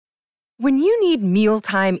When you need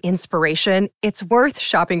mealtime inspiration, it's worth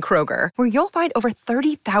shopping Kroger, where you'll find over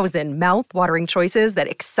 30,000 mouth-watering choices that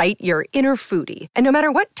excite your inner foodie. And no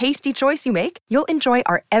matter what tasty choice you make, you'll enjoy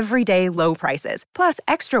our everyday low prices, plus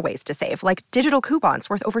extra ways to save, like digital coupons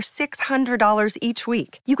worth over $600 each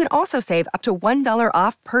week. You can also save up to $1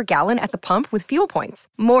 off per gallon at the pump with fuel points.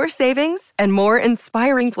 More savings and more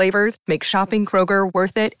inspiring flavors make shopping Kroger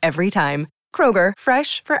worth it every time. Kroger,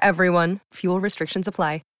 fresh for everyone. Fuel restrictions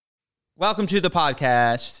apply. Welcome to the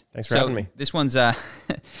podcast. Thanks for having me. This one's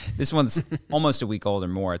almost a week old or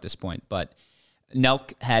more at this point, but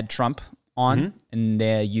Nelk had Trump on and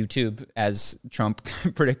YouTube, as Trump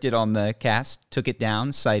predicted on the cast, took it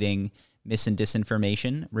down, citing mis and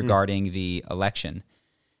disinformation regarding the election,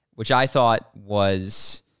 which I thought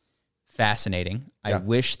was fascinating. Yeah. I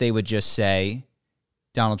wish they would just say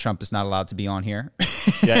Donald Trump is not allowed to be on here.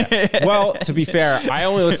 Yeah. Well, to be fair, I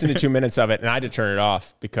only listened to 2 minutes of it, and I had to turn it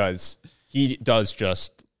off because he does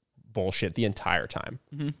just bullshit the entire time.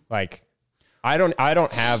 Like, I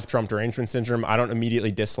don't have Trump derangement syndrome. I don't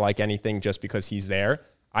immediately dislike anything just because he's there.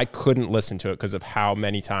 I couldn't listen to it because of how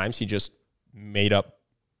many times he just made up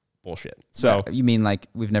bullshit. So you mean like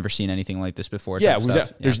we've never seen anything like this before? Yeah, I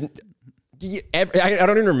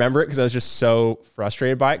don't even remember it because I was just so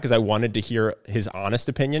frustrated by it because I wanted to hear his honest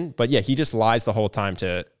opinion. But yeah, he just lies the whole time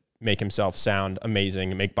to make himself sound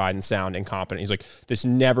amazing and make Biden sound incompetent. He's like, this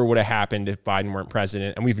never would have happened if Biden weren't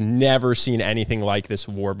president. And we've never seen anything like this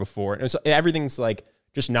war before. And so everything's like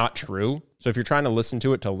just not true. So if you're trying to listen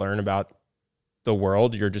to it to learn about the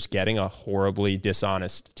world, you're just getting a horribly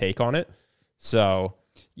dishonest take on it. So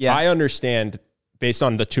yeah, I understand based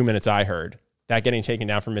on the 2 minutes I heard, that getting taken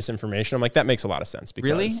down for misinformation, I'm like, that makes a lot of sense.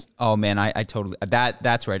 Because, really? Oh man, I totally,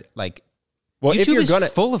 that's right. Like, well, YouTube if you're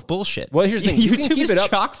is full of bullshit. Well, here's the thing. You can keep it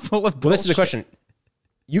up. Chock full of bullshit. Well, this is the question.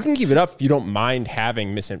 You can keep it up if you don't mind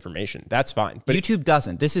having misinformation. That's fine. But YouTube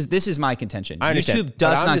doesn't. This is my contention. I understand. YouTube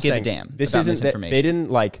does not give a damn this about isn't misinformation. They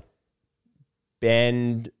didn't like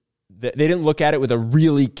bend. They didn't look at it with a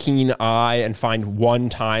really keen eye and find one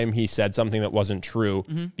time he said something that wasn't true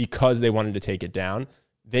because they wanted to take it down.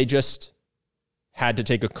 They just had to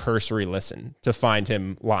take a cursory listen to find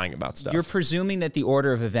him lying about stuff. You're presuming that the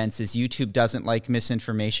order of events is YouTube doesn't like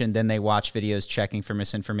misinformation, then they watch videos checking for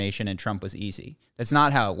misinformation, and Trump was easy. That's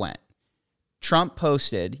not how it went. Trump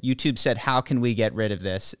posted, YouTube said, how can we get rid of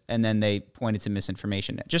this? And then they pointed to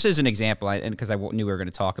misinformation. Just as an example, and because I knew we were going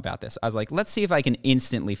to talk about this, I was like, let's see if I can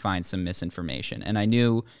instantly find some misinformation. And I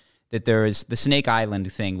knew that there is the Snake Island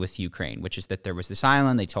thing with Ukraine, which is that there was this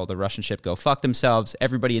island. They told the Russian ship, go fuck themselves.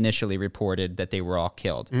 Everybody initially reported that they were all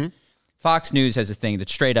killed. Fox News has a thing that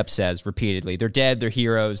straight up says repeatedly, they're dead, they're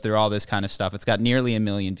heroes, they're all this kind of stuff. It's got nearly 1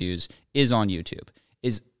 million views, is on YouTube.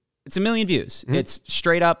 It's 1 million views. It's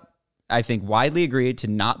straight up, I think, widely agreed to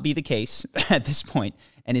not be the case at this point,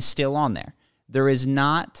 and is still on there. There is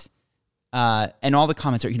not... and all the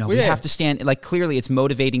comments are, we have to stand, like, clearly it's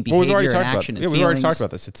motivating behavior and action and feelings. We've already talked about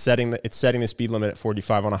this. It's setting the speed limit at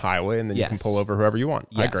 45 on a highway, and then you can pull over whoever you want.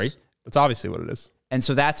 I agree. That's obviously what it is. And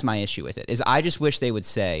so that's my issue with it, is I just wish they would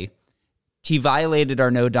say, he violated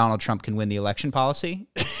our no Donald Trump can win the election policy.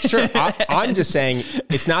 Sure. I'm just saying,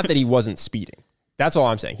 it's not that he wasn't speeding. That's all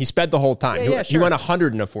I'm saying. He sped the whole time. He went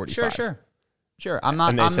 100 in a 45. Sure.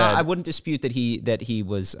 I wouldn't dispute that he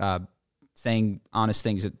was... saying honest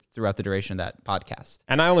things throughout the duration of that podcast.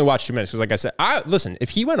 And I only watched 2 minutes because, like I said, listen, if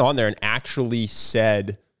he went on there and actually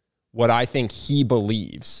said what I think he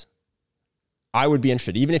believes, I would be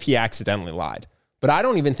interested, even if he accidentally lied. But I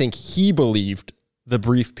don't even think he believed the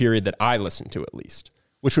brief period that I listened to, at least,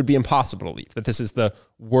 which would be impossible to believe, that this is the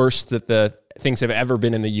worst that the things have ever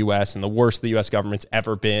been in the U.S. and the worst the U.S. government's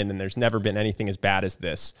ever been, and there's never been anything as bad as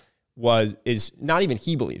this, is not even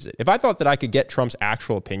he believes it. If I thought that I could get Trump's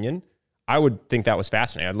actual opinion, I would think that was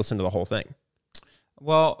fascinating. I'd listen to the whole thing.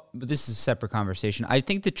 Well, but this is a separate conversation. I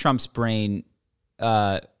think that Trump's brain,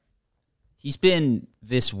 he's been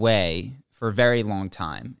this way for a very long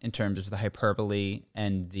time in terms of the hyperbole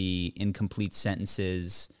and the incomplete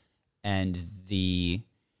sentences and the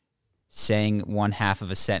saying one half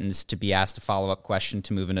of a sentence to be asked a follow-up question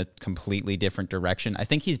to move in a completely different direction. I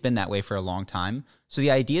think he's been that way for a long time. So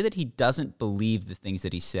the idea that he doesn't believe the things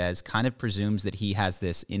that he says kind of presumes that he has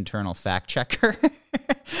this internal fact checker.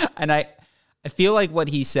 And I feel like what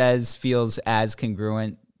he says feels as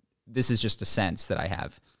congruent. This is just a sense that I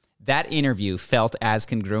have. That interview felt as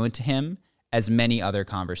congruent to him as many other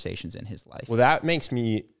conversations in his life. Well, that makes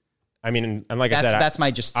me, I mean, and like I said, that's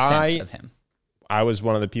my just sense of him. I was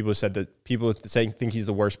one of the people who said that people think he's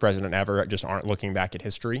the worst president ever just aren't looking back at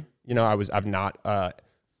history. I've not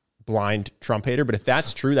blind Trump hater, but if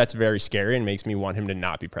that's true, that's very scary and makes me want him to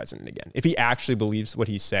not be president again. If he actually believes what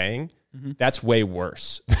he's saying, that's way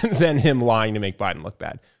worse than him lying to make Biden look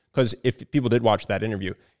bad. Because if people did watch that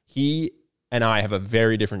interview, he and I have a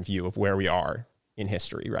very different view of where we are in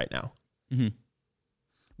history right now. Mm-hmm.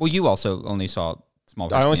 Well, you also only saw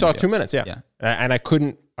small. I only saw 2 minutes, yeah. And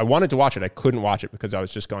I wanted to watch it. I couldn't watch it because I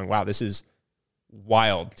was just going, wow, this is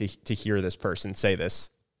wild to hear this person say this,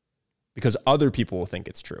 because other people will think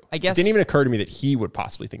it's true. I guess it didn't even occur to me that he would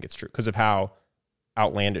possibly think it's true because of how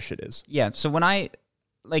outlandish it is. Yeah. So when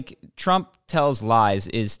Trump tells lies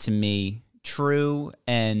is to me true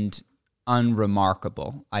and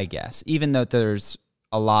unremarkable, I guess, even though there's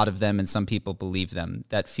a lot of them and some people believe them.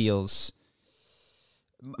 That feels,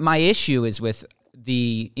 my issue is with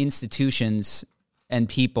the institutions and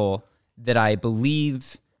people that I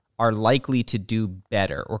believe are likely to do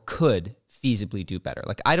better or could feasibly do better.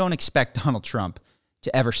 Like, I don't expect Donald Trump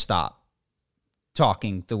to ever stop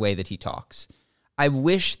talking the way that he talks. I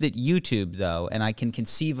wish that YouTube, though, and I can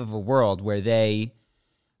conceive of a world where they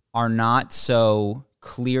are not so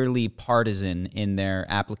clearly partisan in their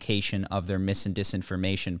application of their mis- and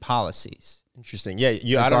disinformation policies. Interesting.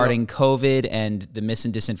 Yeah. Regarding COVID and the mis-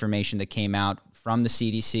 and disinformation that came out from the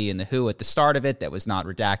CDC and the WHO at the start of it that was not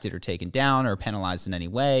redacted or taken down or penalized in any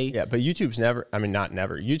way. Yeah, but YouTube's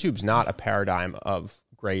YouTube's not a paradigm of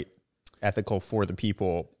great ethical for the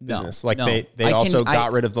people business. They also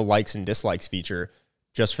got rid of the likes and dislikes feature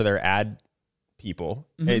just for their ad people.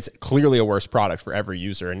 Mm-hmm. It's clearly a worse product for every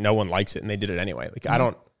user and no one likes it and they did it anyway. I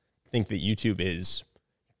don't think that YouTube is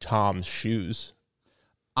Tom's shoes.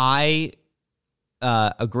 I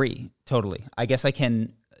agree totally. I guess I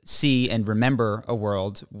can see and remember a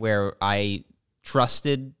world where I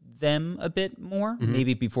trusted them a bit more,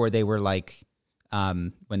 maybe before they were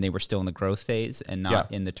when they were still in the growth phase and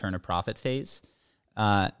not in the turn of profit phase.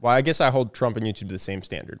 Well, I guess I hold Trump and YouTube to the same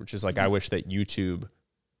standard, which is I wish that YouTube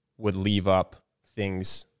would leave up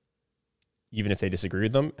things even if they disagree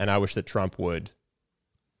with them. And I wish that Trump would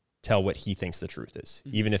tell what he thinks the truth is,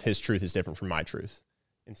 even if his truth is different from my truth,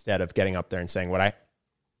 instead of getting up there and saying what I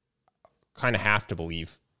kind of have to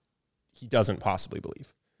believe he doesn't possibly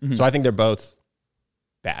believe. Mm-hmm. So I think they're both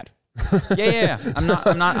bad. Yeah.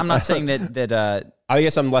 I'm not saying that. I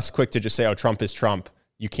guess I'm less quick to just say, oh, Trump is Trump.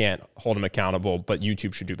 You can't hold him accountable, but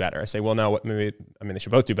YouTube should do better. I say, well, no, they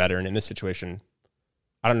should both do better. And in this situation,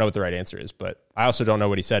 I don't know what the right answer is, but I also don't know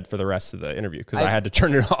what he said for the rest of the interview because I had to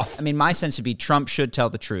turn it off. I mean, my sense would be Trump should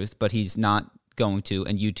tell the truth, but he's not going to,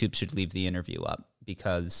 and YouTube should leave the interview up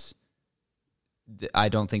because I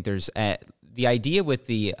don't think there's the idea with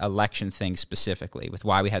the election thing specifically, with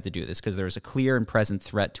why we had to do this, because there's a clear and present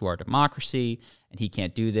threat to our democracy, and he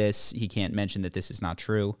can't do this. He can't mention that this is not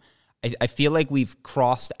true. I feel like we've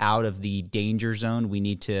crossed out of the danger zone. We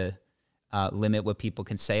need to limit what people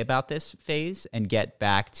can say about this phase and get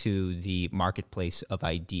back to the marketplace of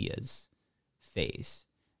ideas phase,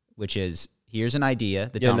 which is, here's an idea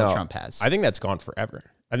that Donald Trump has. I think that's gone forever.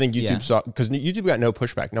 I think YouTube saw, because YouTube got no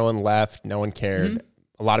pushback. No one left. No one cared. Mm-hmm.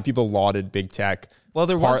 A lot of people lauded big tech. Well,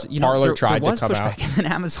 there was, Parler tried to come pushback, out. And then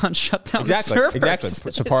Amazon shut down the servers. Exactly.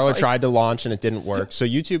 So Parler tried to launch and it didn't work. So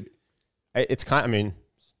YouTube, it's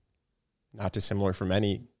not dissimilar from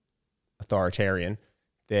any authoritarian.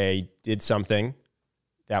 They did something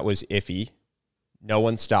that was iffy. No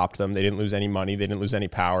one stopped them. They didn't lose any money. They didn't lose any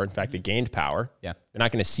power. In fact, they gained power. Yeah. They're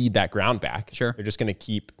not going to cede that ground back. Sure. They're just going to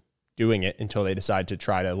keep doing it until they decide to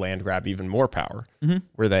try to land grab even more power,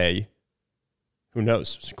 where they, who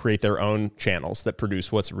knows, create their own channels that produce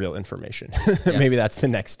what's real information. Maybe that's the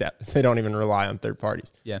next step. They don't even rely on third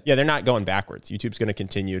parties. Yeah, they're not going backwards. YouTube's going to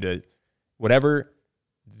continue to, whatever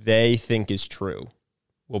they think is true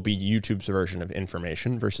will be YouTube's version of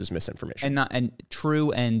information versus misinformation. And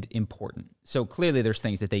true and important. So clearly there's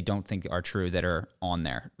things that they don't think are true that are on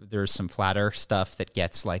there. There's some flat earth stuff that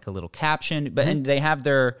gets like a little caption, but and they have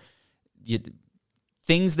their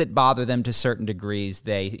things that bother them to certain degrees.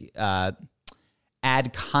 They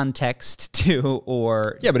add context to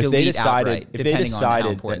or but if they decided, on how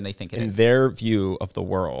important they think it is. In their view of the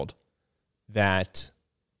world, that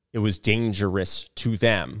it was dangerous to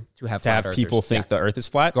them to have people think the earth is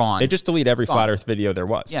flat. Gone. They just delete every flat earth video there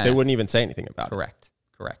was. They wouldn't even say anything about it.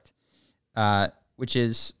 Correct. Which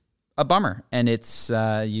is a bummer. And it's,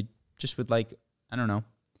 you just would I don't know.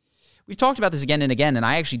 We've talked about this again and again, and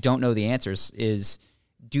I actually don't know the answers, is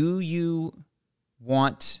do you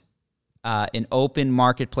want an open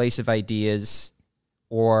marketplace of ideas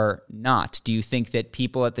or not? Do you think that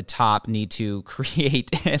people at the top need to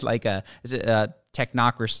create technocrats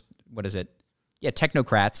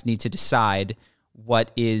need to decide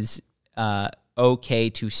what is okay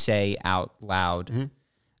to say out loud.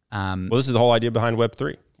 Well, this is the whole idea behind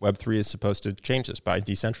Web3. Web3 is supposed to change this by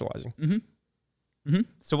decentralizing.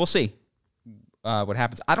 So we'll see what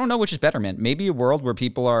happens. I don't know which is better, man. Maybe a world where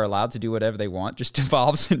people are allowed to do whatever they want just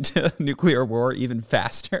devolves into nuclear war even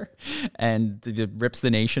faster and it rips the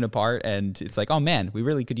nation apart. And it's like, oh man, we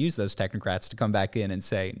really could use those technocrats to come back in and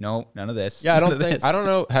say, no, none of this. Yeah, I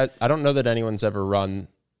don't know that anyone's ever run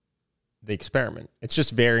the experiment. It's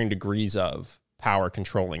just varying degrees of power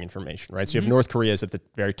controlling information, right? So you have North Korea's at the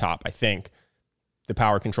very top, I think. The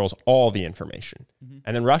power controls all the information.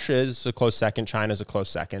 And then Russia is a close second. China is a close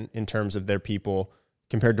second in terms of their people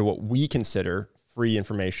compared to what we consider free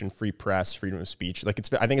information, free press, freedom of speech. Like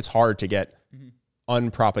I think it's hard to get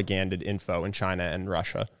unpropaganded info in China and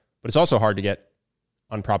Russia, but it's also hard to get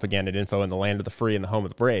unpropaganded info in the land of the free and the home of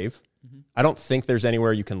the brave. I don't think there's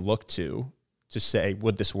anywhere you can look to say,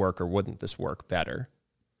 would this work or wouldn't this work better?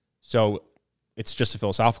 So it's just a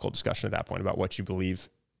philosophical discussion at that point about what you believe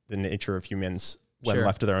the nature of humans when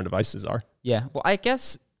left to their own devices are. Yeah. Well, I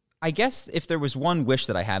guess if there was one wish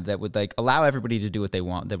that I had that would like allow everybody to do what they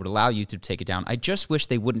want, that would allow you to take it down, I just wish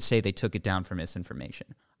they wouldn't say they took it down for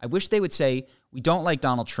misinformation. I wish they would say, we don't like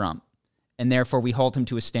Donald Trump, and therefore we hold him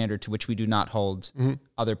to a standard to which we do not hold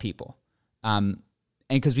other people. And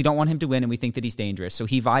because we don't want him to win and we think that he's dangerous. So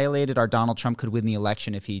he violated our Donald Trump could win the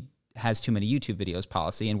election if he has too many YouTube videos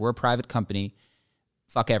policy, and we're a private company.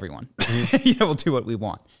 Fuck everyone. We'll do what we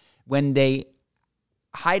want. When they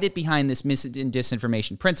hide it behind this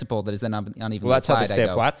disinformation principle that is then unevenly applied. Well, that's how they stay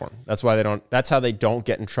a platform. That's why that's how they don't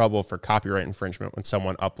get in trouble for copyright infringement when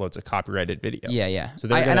someone uploads a copyrighted video. Yeah.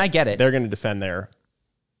 So I get it. They're going to defend their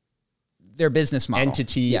business model.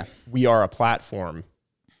 Entity. Yeah. We are a platform.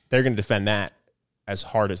 They're going to defend that as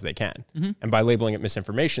hard as they can. And by labeling it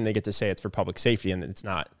misinformation, they get to say it's for public safety and it's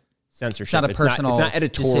not censorship. It's not a personal it's not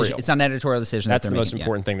editorial decision. It's not an editorial decision. That's the most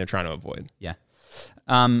important thing they're trying to avoid. Yeah.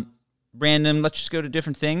 Random, let's just go to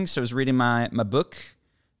different things. So I was reading my book,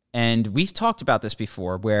 and we've talked about this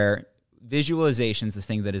before, where visualizations, the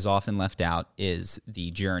thing that is often left out is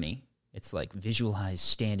the journey. It's like visualize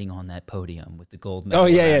standing on that podium with the gold medal. Oh,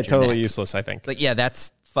 yeah, totally useless, I think. It's like, yeah,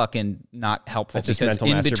 that's fucking not helpful. That's just because mental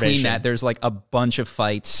in masturbation. between that, there's like a bunch of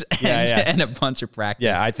fights and a bunch of practice.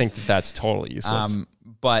 Yeah, I think that's totally useless.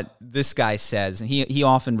 But this guy says, and he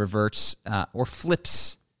often reverts or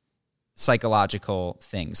flips psychological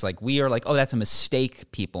things. Like we are like, oh, that's a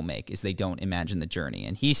mistake people make is they don't imagine the journey.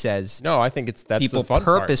 And he says, no, I think that's people the fun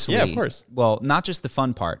purposely, part. Yeah, of course. Well, not just the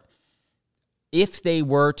fun part. If they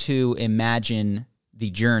were to imagine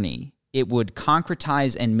the journey, it would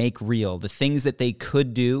concretize and make real the things that they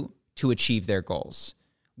could do to achieve their goals,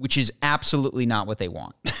 which is absolutely not what they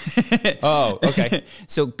want. Oh, okay.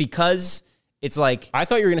 So because it's like, I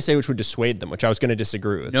thought you were going to say which would dissuade them, which I was going to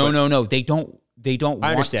disagree with. No. They don't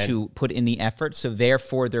want understand. to put in the effort, so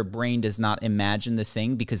therefore their brain does not imagine the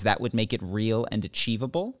thing because that would make it real and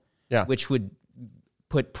achievable, which would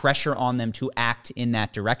put pressure on them to act in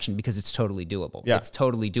that direction because it's totally doable. Yeah. It's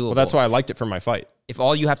totally doable. Well, that's why I liked it for my fight. If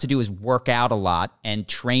all you have to do is work out a lot and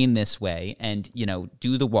train this way and,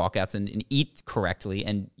 do the walkouts and eat correctly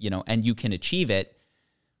and you can achieve it,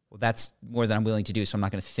 well, that's more than I'm willing to do, so I'm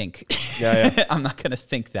not going to think. Yeah. I'm not going to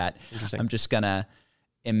think that. I'm just going to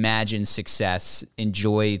imagine success,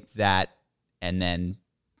 enjoy that, and then,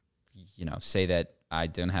 say that I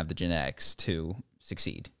don't have the genetics to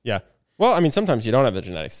succeed. Yeah. Well, I mean, sometimes you don't have the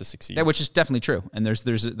genetics to succeed. Yeah, which is definitely true. And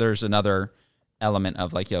there's another element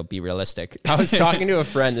of like, be realistic. I was talking to a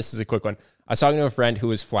friend. This is a quick one. I was talking to a friend who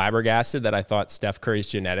was flabbergasted that I thought Steph Curry's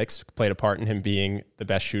genetics played a part in him being the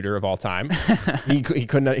best shooter of all time. He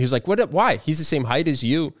couldn't. He was like, "What? Why? He's the same height as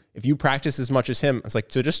you. If you practice as much as him." I was like,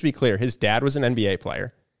 so just to be clear, his dad was an NBA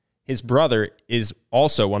player. His brother is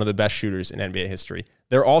also one of the best shooters in NBA history.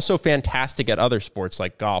 They're also fantastic at other sports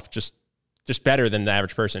like golf, just better than the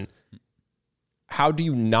average person. How do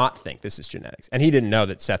you not think this is genetics? And he didn't know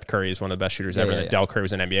that Seth Curry is one of the best shooters ever, that Del Curry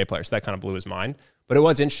was an NBA player. So that kind of blew his mind. But it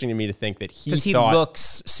was interesting to me to think that he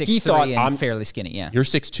looks 6'3" and fairly skinny. Yeah, you're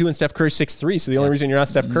 6'2" and Steph Curry's 6'3". So the only reason you're not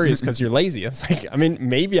Steph Curry is because you're lazy. It's like, I mean,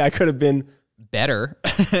 maybe I could have been better,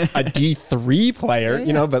 a D3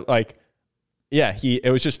 player, but like,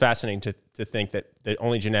 it was just fascinating to think that the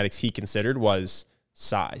only genetics he considered was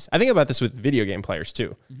size. I think about this with video game players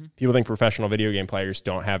too. People think professional video game players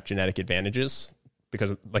don't have genetic advantages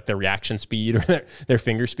because of like their reaction speed or their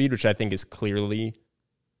finger speed, which I think is clearly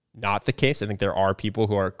not the case. I think there are people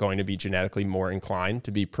who are going to be genetically more inclined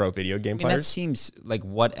to be pro video game players. That seems like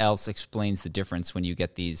what else explains the difference when you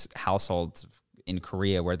get these households in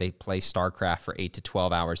Korea where they play StarCraft for 8 to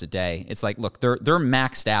 12 hours a day. It's like, look, they're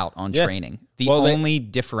maxed out on training. The only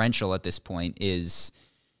differential at this point is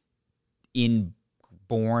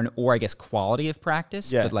inborn, or I guess quality of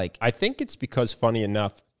practice. Yeah, but like, I think it's because, funny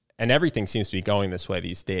enough, and everything seems to be going this way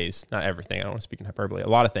these days. Not everything. I don't want to speak in hyperbole. A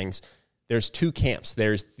lot of things. There's two camps.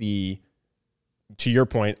 There's to your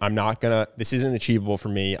point, this isn't achievable for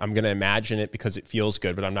me. I'm going to imagine it because it feels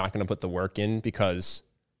good, but I'm not going to put the work in because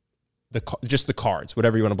just the cards,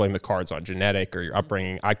 whatever you want to blame the cards on, genetic or your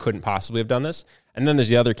upbringing, I couldn't possibly have done this. And then there's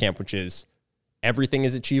the other camp, which is everything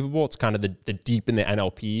is achievable. It's kind of the deep in the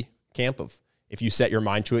NLP camp of if you set your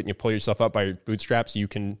mind to it and you pull yourself up by your bootstraps, you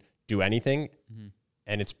can do anything. Mm-hmm.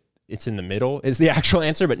 And it's in the middle is the actual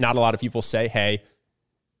answer, but not a lot of people say, hey,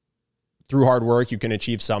 through hard work, you can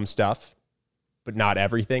achieve some stuff, but not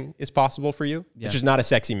everything is possible for you. Yeah. It's just not a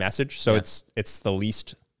sexy message. So it's the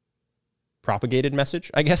least propagated message,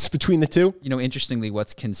 I guess, between the two. You know, interestingly,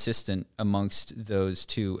 what's consistent amongst those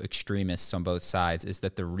two extremists on both sides is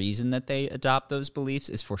that the reason that they adopt those beliefs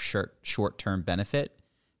is for short-term benefit,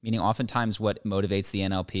 meaning oftentimes what motivates the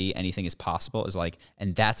NLP, anything is possible, is like,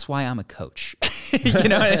 and that's why I'm a coach. You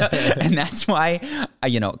know, and that's why,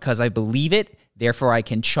 because I believe it, therefore I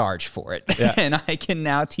can charge for it. Yeah. And I can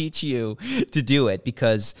now teach you to do it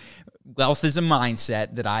because wealth is a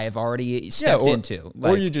mindset that I have already stepped into.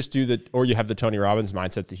 Or you just or you have the Tony Robbins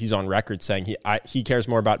mindset that he's on record saying he cares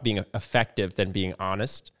more about being effective than being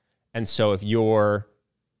honest. And so if you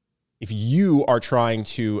are trying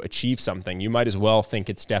to achieve something, you might as well think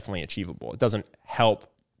it's definitely achievable. It doesn't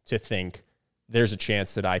help to think there's a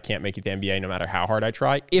chance that I can't make it to the NBA no matter how hard I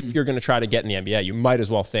try. If you're going to try to get in the NBA, you might as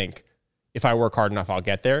well think, if I work hard enough, I'll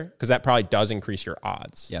get there, because that probably does increase your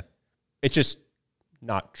odds. Yeah. It's just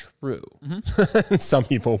not true. Mm-hmm. Some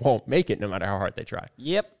people won't make it no matter how hard they try.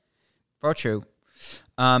 Yep. For true.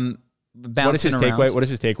 What is his takeaway? What is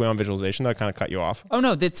his takeaway on visualization? That kind of cut you off. Oh,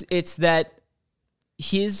 no. It's that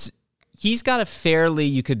he's got a fairly,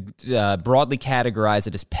 you could broadly categorize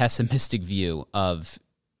it as pessimistic view of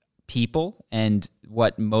people and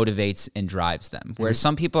what motivates and drives them. Whereas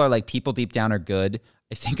some people are like, people deep down are good.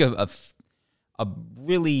 I think of a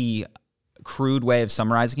really crude way of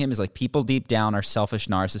summarizing him is like, people deep down are selfish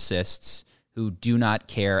narcissists who do not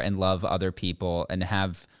care and love other people and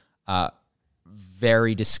have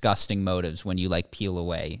very disgusting motives when you like peel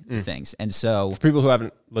away things. And so for people who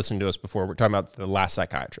haven't listened to us before, we're talking about The Last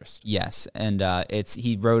Psychiatrist. Yes. And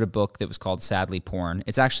he wrote a book that was called Sadly Porn.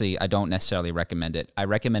 It's actually, I don't necessarily recommend it. I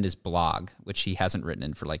recommend his blog, which he hasn't written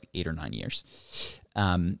in for like 8 or 9 years.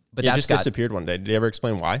 But it just disappeared one day. Did he ever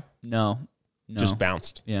explain why? No. Just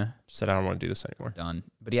bounced. Yeah. Just said, I don't want to do this anymore. Done.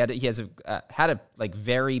 But he has had a like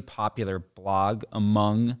very popular blog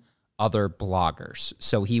among other bloggers.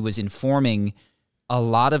 So he was informing a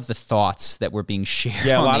lot of the thoughts that were being shared.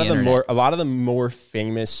 Yeah, a lot of the more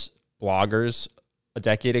famous bloggers a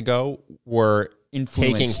decade ago were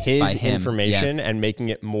taking his information and making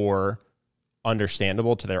it more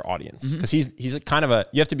understandable to their audience. Because he's kind of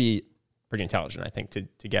you have to be pretty intelligent, I think,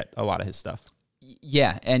 to get a lot of his stuff.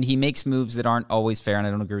 Yeah, and he makes moves that aren't always fair, and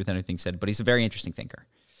I don't agree with anything said, but he's a very interesting thinker.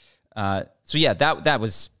 So yeah, that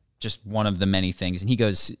was just one of the many things, and he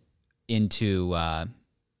goes into.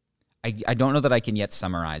 I don't know that I can yet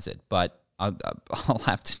summarize it, but I'll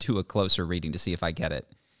have to do a closer reading to see if I get it.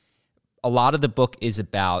 A lot of the book is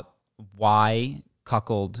about why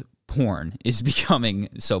cuckold porn is becoming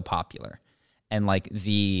so popular, and like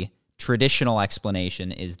the traditional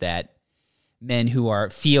explanation is that men who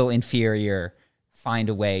feel inferior find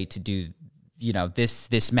a way to do,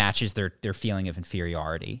 this matches their feeling of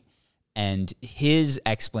inferiority. And his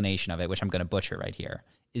explanation of it, which I'm going to butcher right here,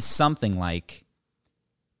 is something like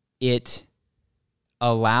it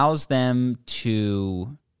allows them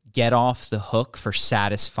to get off the hook for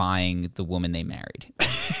satisfying the woman they married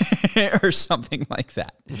or something like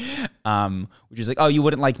that. Which is like, oh, you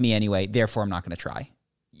wouldn't like me anyway, therefore I'm not going to try.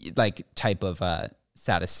 Like type of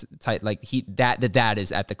that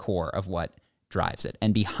is at the core of what drives it.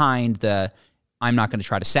 And behind the I'm not going to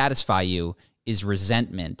try to satisfy you is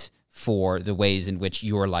resentment for the ways in which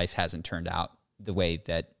your life hasn't turned out the way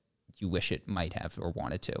that you wish it might have or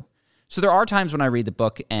wanted to. So there are times when I read the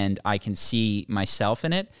book and I can see myself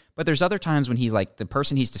in it, but there's other times when he's like, the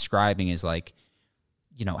person he's describing is like,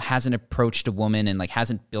 hasn't approached a woman and like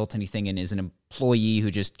hasn't built anything and is an employee who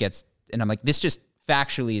just gets, and I'm like, this just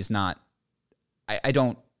factually is not, I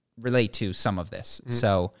don't relate to some of this.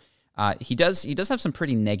 So he does have some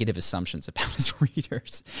pretty negative assumptions about his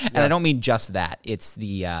readers. And I don't mean just that. It's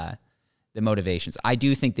the motivations. I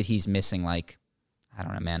do think that he's missing, like, I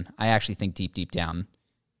don't know, man. I actually think deep down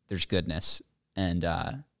there's goodness. And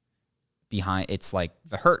behind. It's like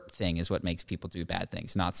the hurt thing is what makes people do bad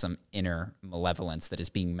things, not some inner malevolence that is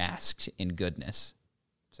being masked in goodness.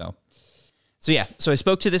 So yeah. So I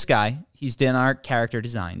spoke to this guy. He's done our character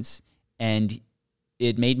designs, and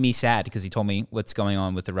it made me sad because he told me what's going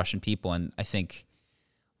on with the Russian people. And I think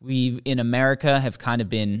we in America have kind of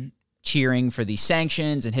been cheering for these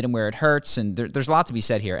sanctions and hit them where it hurts. And there's a lot to be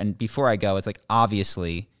said here. And before I go, it's like,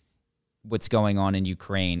 obviously what's going on in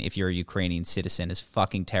Ukraine, if you're a Ukrainian citizen, is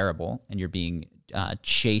fucking terrible. And you're being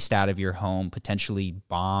chased out of your home, potentially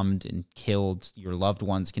bombed and killed. Your loved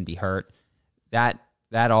ones can be hurt. That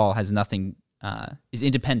all has nothing, is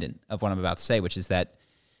independent of what I'm about to say, which is that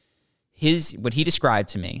what he described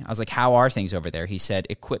to me, I was like, how are things over there? He said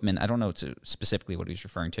equipment, I don't know specifically what he was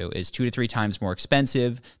referring to, is 2 to 3 times more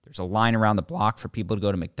expensive. There's a line around the block for people to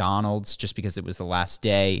go to McDonald's just because it was the last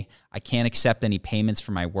day. I can't accept any payments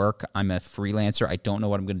for my work. I'm a freelancer. I don't know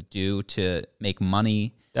what I'm going to do to make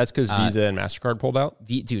money. That's because Visa and MasterCard pulled out?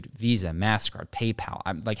 Visa, MasterCard, PayPal.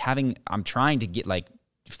 I'm trying to get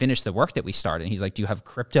finish the work that we started. And he's like, do you have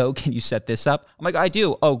crypto? Can you set this up? I'm like, I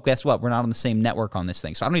do. Oh, guess what? We're not on the same network on this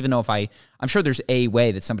thing. So I don't even know if I'm sure there's a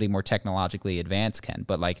way that somebody more technologically advanced can,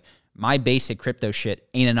 but my basic crypto shit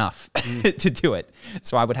ain't enough to do it.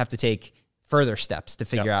 So I would have to take further steps to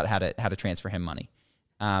figure out how to transfer him money.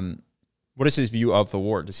 What is his view of the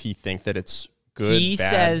war? Does he think that it's good, He bad?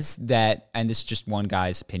 says that, and this is just one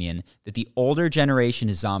guy's opinion, that the older generation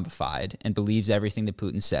is zombified and believes everything that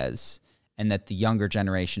Putin says, and that the younger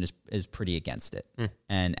generation is pretty against it,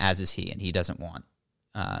 and as is he, and he doesn't want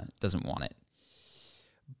it.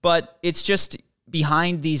 But it's just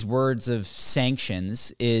behind these words of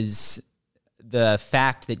sanctions is the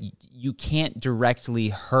fact that you can't directly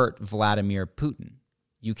hurt Vladimir Putin.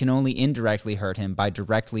 You can only indirectly hurt him by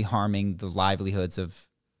directly harming the livelihoods of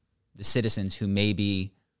the citizens who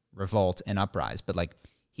maybe revolt and uprise. But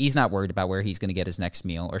he's not worried about where he's going to get his next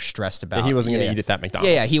meal or stressed about. He wasn't going to eat at that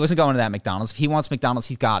McDonald's. Yeah, he wasn't going to that McDonald's. If he wants McDonald's,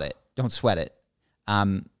 he's got it. Don't sweat it.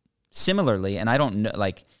 Similarly, and I don't know,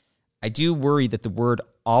 I do worry that the word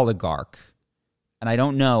oligarch, and I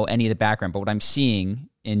don't know any of the background, but what I'm seeing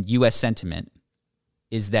in U.S. sentiment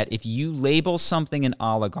is that if you label something an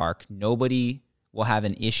oligarch, nobody will have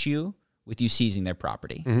an issue with you seizing their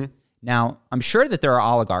property. Mm-hmm. Now, I'm sure that there are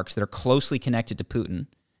oligarchs that are closely connected to Putin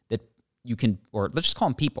that you can, or let's just call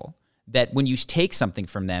them people, that when you take something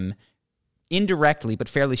from them, indirectly but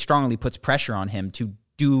fairly strongly puts pressure on him to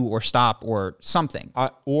do or stop or something.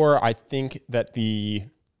 I think that the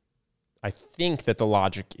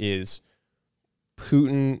logic is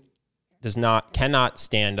Putin cannot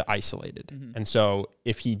stand isolated. Mm-hmm. And so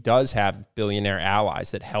if he does have billionaire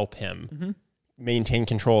allies that help him maintain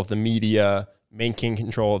control of the media, maintain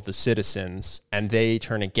control of the citizens, and they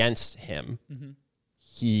turn against him,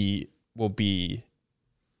 he will be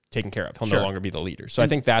taken care of. He'll no longer be the leader. So I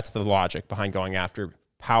think that's the logic behind going after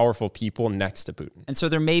powerful people next to Putin. And so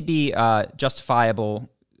there may be justifiable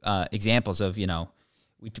examples of,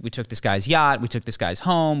 we took this guy's yacht, we took this guy's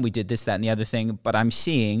home, we did this, that, and the other thing. But I'm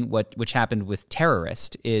seeing which happened with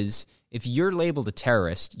terrorist is if you're labeled a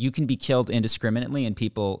terrorist, you can be killed indiscriminately and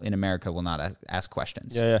people in America will not ask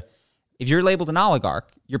questions. Yeah. If you're labeled an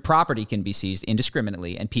oligarch, your property can be seized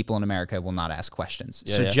indiscriminately and people in America will not ask questions.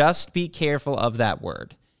 Just be careful of that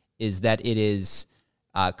word, is that it is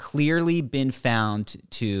clearly been found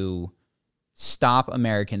to stop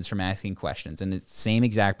Americans from asking questions. And it's the same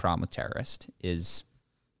exact problem with terrorist is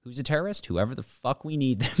who's a terrorist? Whoever the fuck we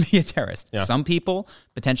need to be a terrorist. Yeah. Some people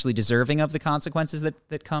potentially deserving of the consequences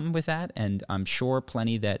that come with that. And I'm sure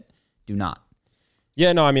plenty that do not.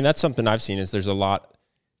 Yeah, no, I mean, that's something I've seen is there's a lot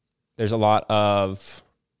of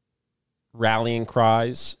rallying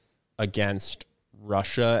cries against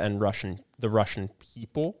Russia and the Russian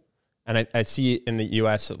people. And I see in the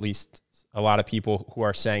U.S., at least, a lot of people who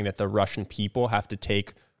are saying that the Russian people have to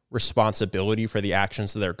take responsibility for the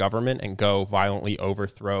actions of their government and go violently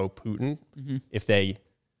overthrow Putin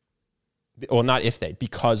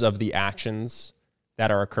because of the actions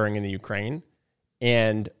that are occurring in the Ukraine.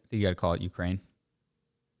 And you got to call it Ukraine.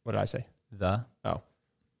 What did I say? Oh,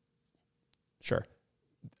 sure.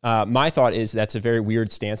 My thought is that's a very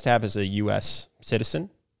weird stance to have as a U.S. citizen,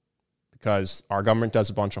 because our government does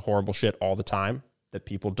a bunch of horrible shit all the time that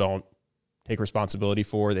people don't take responsibility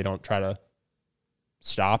for. They don't try to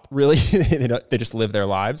stop, really. They just live their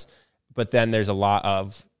lives. But then there's a lot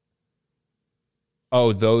of,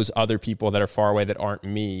 those other people that are far away that aren't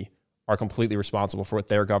me are completely responsible for what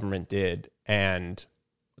their government did, and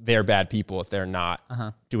they're bad people if they're not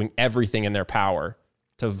doing everything in their power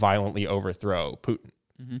to violently overthrow Putin.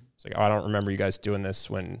 It's like, I don't remember you guys doing this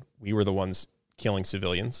when we were the ones killing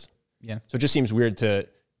civilians. Yeah. So it just seems weird to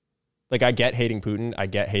Like, I get hating Putin. I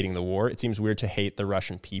get hating the war. It seems weird to hate the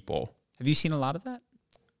Russian people. Have you seen a lot of that?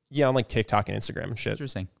 Yeah, on like TikTok and Instagram and shit.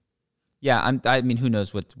 Interesting. Yeah, I mean, who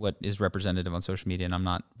knows what is representative on social media, and I'm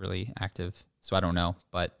not really active, so I don't know.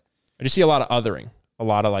 But I just see a lot of othering, a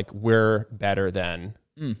lot of like, we're better than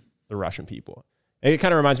the Russian people. And it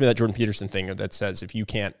kind of reminds me of that Jordan Peterson thing that says if you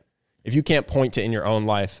can't point to in your own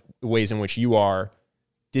life the ways in which you are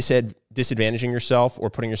disadvantaging yourself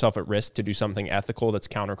or putting yourself at risk to do something ethical that's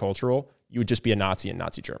countercultural, you would just be a Nazi in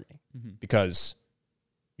Nazi Germany because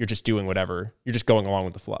you're just doing whatever. You're just going along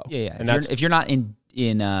with the flow. Yeah. And if you're not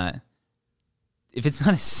if it's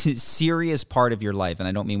not a serious part of your life, and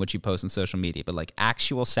I don't mean what you post on social media, but like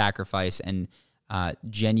actual sacrifice and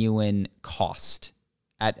genuine cost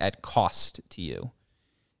at cost to you.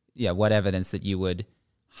 Yeah. What evidence that you would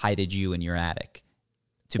hide a Jew in your attic?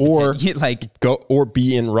 Or go or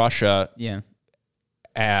be in Russia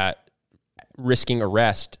at risking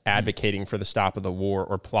arrest, advocating for the stop of the war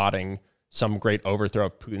or plotting some great overthrow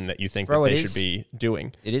of Putin that you think that they should be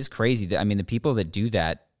doing. It is crazy. I mean, the people that do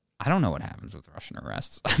that, I don't know what happens with Russian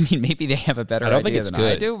arrests. I mean, maybe they have a better idea than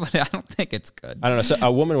I do, but I don't think it's good. I don't know. So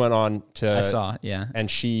a woman went on to... I saw, yeah. And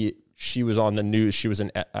she was on the news. She was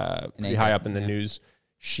pretty high up in the news.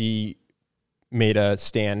 She made a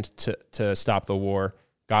stand to stop the war,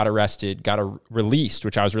 got arrested, got released,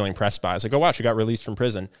 which I was really impressed by. I was like, oh, wow, she got released from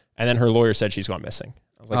prison. And then her lawyer said she's gone missing.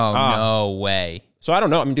 I was like, no way. So I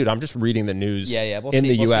don't know. I mean, dude, I'm just reading the news in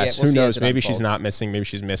the U.S. Who knows? Maybe she's not missing. Maybe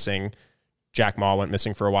she's missing. Jack Ma went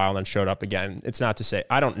missing for a while and then showed up again. It's not to say,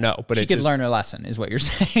 I don't know. But she could learn her lesson is what you're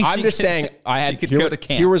saying. I'm just saying, go to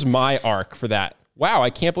camp. Here was my arc for that. Wow, I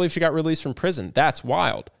can't believe she got released from prison. That's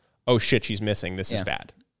wild. Oh, shit, she's missing. This is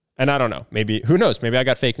bad. And I don't know. Maybe, who knows? Maybe I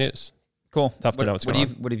got fake news. Cool. Tough to know what's going on.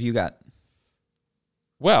 What have you got?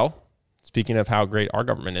 Well, speaking of how great our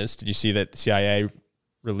government is, did you see that the CIA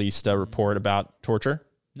released a report about torture?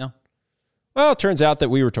 No. Well, it turns out that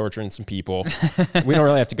we were torturing some people. We don't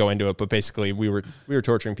really have to go into it, but basically we were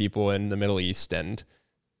torturing people in the Middle East, and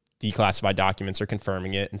declassified documents are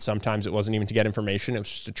confirming it. And sometimes it wasn't even to get information. It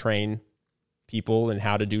was just to train people in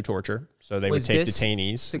how to do torture. So they would take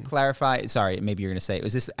detainees. To clarify, sorry, maybe you're going to say,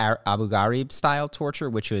 was this Abu Ghraib style torture,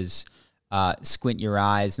 which was squint your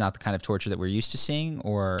eyes, not the kind of torture that we're used to seeing,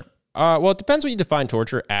 or? Well, it depends what you define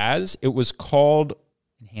torture as. It was called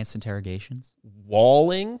enhanced interrogations,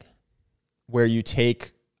 walling, where you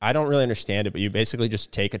take, I don't really understand it, but you basically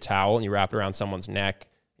just take a towel and you wrap it around someone's neck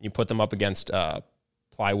and you put them up against a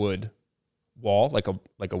plywood wall, like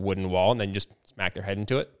a wooden wall, and then you just smack their head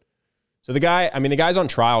into it. So the guy's on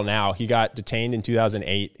trial now. He got detained in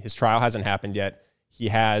 2008. His trial hasn't happened yet. He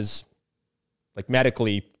has, like,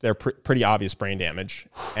 medically, they're pretty obvious brain damage,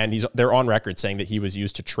 and they're on record saying that he was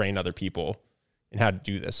used to train other people in how to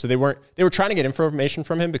do this. So they were trying to get information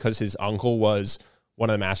from him because his uncle was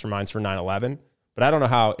one of the masterminds for 9/11, but I don't know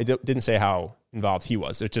how, it didn't say how involved he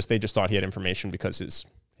was. It's just, they just thought he had information because his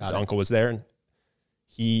uncle was there, and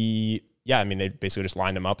they basically just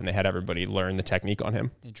lined him up and they had everybody learn the technique on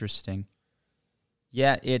him. Interesting.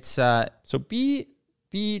 Yeah, it's so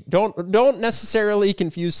don't necessarily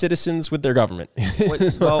confuse citizens with their government.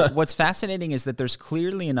 What's fascinating is that there's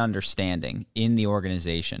clearly an understanding in the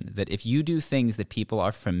organization that if you do things that people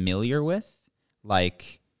are familiar with,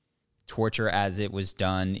 like torture as it was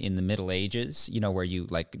done in the Middle Ages, where you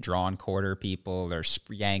like draw and quarter people or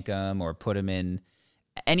yank them or put them in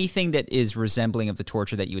anything that is resembling of the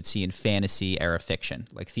torture that you would see in fantasy era fiction,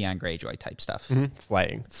 like Theon Greyjoy type stuff.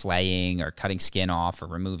 Mm-hmm. Flaying or cutting skin off or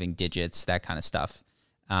removing digits, that kind of stuff.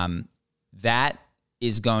 That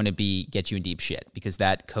is going to get you in deep shit because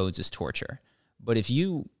that codes as torture. But if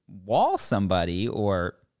you wall somebody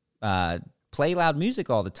or play loud music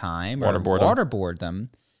all the time or waterboard them,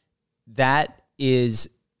 that is,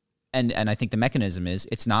 and I think the mechanism is,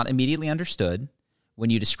 it's not immediately understood. When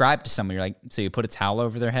you describe to someone, you're like, so you put a towel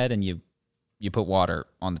over their head and you put water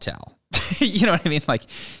on the towel. You know what I mean? Like,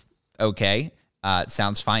 okay, it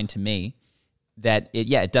sounds fine to me.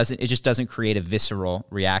 It just doesn't create a visceral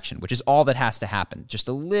reaction, which is all that has to happen. Just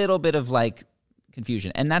a little bit of like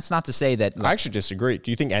confusion. And that's not to say that. I actually disagree.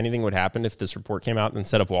 Do you think anything would happen if this report came out and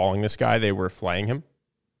instead of walling this guy, they were flaying him?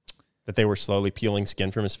 That they were slowly peeling skin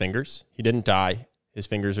from his fingers? He didn't die. His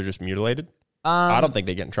fingers are just mutilated. I don't think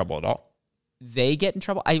they get in trouble at all. They get in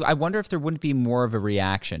trouble. I wonder if there wouldn't be more of a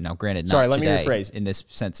reaction. Now, granted, not Sorry, let today, me rephrase. In this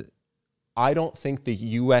sense. I don't think the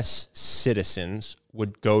U.S. citizens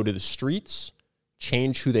would go to the streets,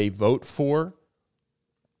 change who they vote for,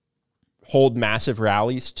 hold massive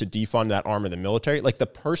rallies to defund that arm of the military. Like, the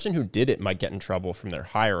person who did it might get in trouble from their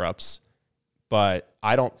higher-ups, but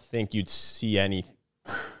I don't think you'd see any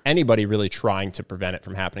anybody really trying to prevent it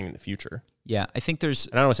from happening in the future. Yeah, I think there's.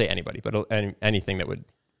 And I don't want to say anybody, but anything that would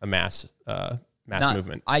amass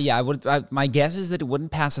movement. My guess is that it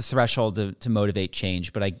wouldn't pass a threshold to motivate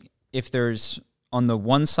change. But if there's on the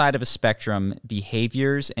one side of a spectrum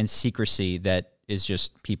behaviors and secrecy that is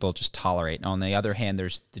just people just tolerate, and on the other hand,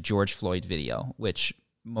 there's the George Floyd video, which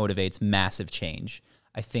motivates massive change.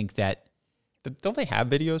 I think that don't they have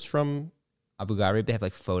videos from Abu Ghraib? They have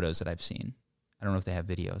like photos that I've seen. I don't know if they have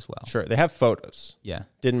video as well. Sure, they have photos. Yeah,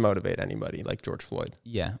 didn't motivate anybody like George Floyd.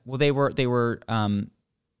 Yeah, well, they were.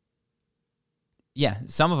 Yeah,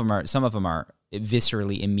 some of them are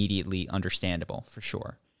viscerally, immediately understandable for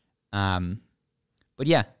sure. But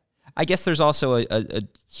yeah, I guess there's also a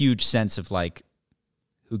huge sense of like,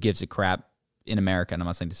 who gives a crap in America? And I'm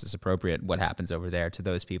not saying this is appropriate. What happens over there to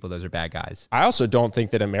those people? Those are bad guys. I also don't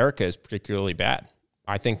think that America is particularly bad.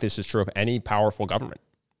 I think this is true of any powerful government.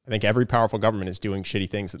 I think every powerful government is doing shitty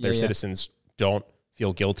things that their citizens don't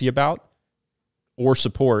feel guilty about or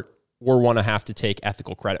support or want to have to take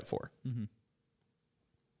ethical credit for. Mm-hmm.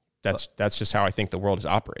 That's just how I think the world is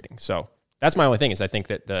operating. So that's my only thing is I think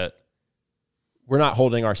that we're not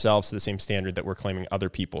holding ourselves to the same standard that we're claiming other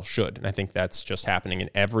people should. And I think that's just happening in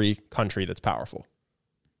every country that's powerful.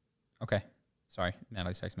 Okay. Sorry.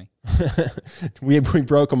 Natalie texted me. we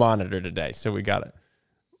broke a monitor today, so we got it.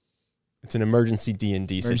 It's an emergency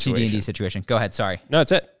D&D situation. Emergency D&D situation. Go ahead. Sorry. No,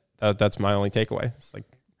 that's it. That's my only takeaway. It's like,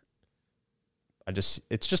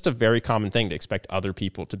 it's just a very common thing to expect other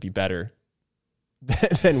people to be better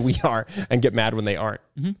than we are and get mad when they aren't.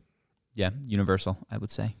 Mm-hmm. Yeah. Universal, I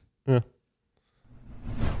would say. Yeah.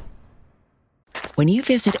 When you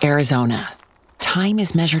visit Arizona, time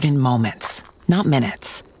is measured in moments, not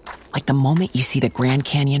minutes. Like the moment you see the Grand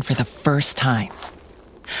Canyon for the first time.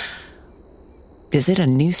 Visit a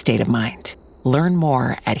new state of mind. Learn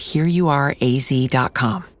more at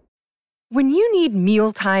hereyouareaz.com. When you need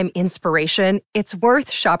mealtime inspiration, it's worth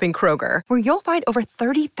shopping Kroger, where you'll find over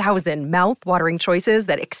 30,000 mouth-watering choices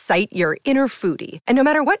that excite your inner foodie. And no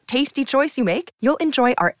matter what tasty choice you make, you'll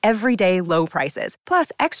enjoy our everyday low prices,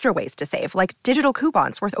 plus extra ways to save, like digital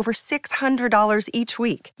coupons worth over $600 each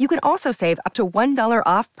week. You can also save up to $1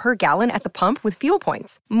 off per gallon at the pump with fuel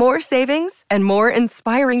points. More savings and more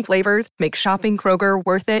inspiring flavors make shopping Kroger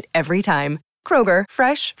worth it every time. Kroger,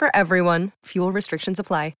 fresh for everyone. Fuel restrictions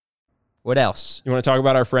apply. What else? You want to talk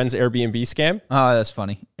about our friend's Airbnb scam? Oh, that's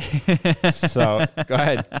funny. So go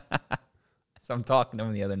ahead. So I'm talking to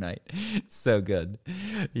him the other night. So good.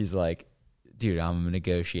 He's like, dude, I'm a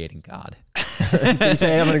negotiating god. Did you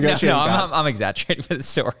say I'm a negotiating god? I'm exaggerating for the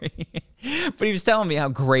story. But he was telling me how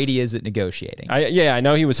great he is at negotiating. I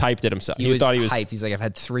know he was hyped at himself. He thought he was hyped. He's like, I've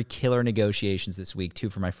had 3 killer negotiations this week,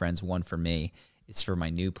 2 for my friends, 1 for me. It's for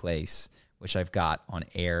my new place, which I've got on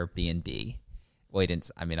Airbnb. Well,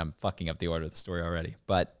 I'm fucking up the order of the story already.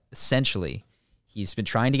 But essentially, he's been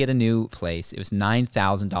trying to get a new place. It was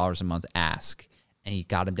 $9,000 a month ask, and he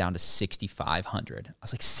got him down to $6,500. I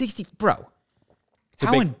was like, 60, bro.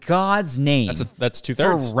 How in God's name? That's 2/3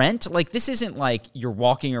 for rent. Like, this isn't like you're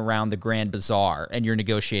walking around the Grand Bazaar and you're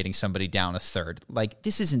negotiating somebody down a third. Like,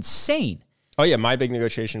 this is insane. Oh yeah, my big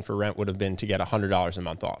negotiation for rent would have been to get $100 a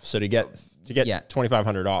month off. So to get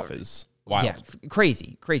 $2,500 off is wild. Yeah,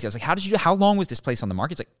 crazy. I was like, how long was this place on the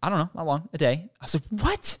market? He's like, I don't know, how long? A day. I was like,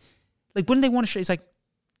 what? Like, wouldn't they want to show? He's like,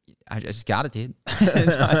 I just got it, dude.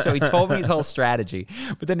 So he told me his whole strategy.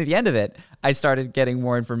 But then at the end of it, I started getting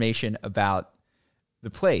more information about the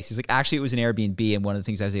place. He's like, actually, it was an Airbnb, and one of the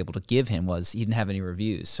things I was able to give him was he didn't have any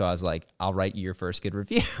reviews. So I was like, I'll write you your first good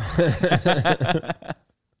review.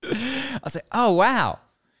 I was like, oh, wow.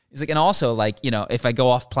 He's like, and also, like, if I go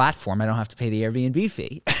off platform, I don't have to pay the Airbnb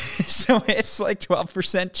fee. So it's like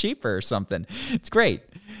 12% cheaper or something. It's great.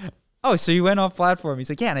 Oh, so you went off platform. He's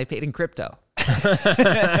like, yeah, and I paid in crypto.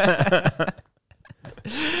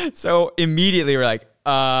 So immediately we're like,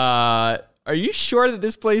 are you sure that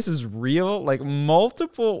this place is real? Like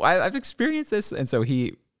I've experienced this. And so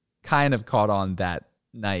he kind of caught on that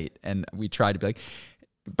night, and we tried to be like,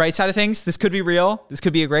 bright side of things, this could be real. This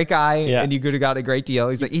could be a great guy, and you could have got a great deal.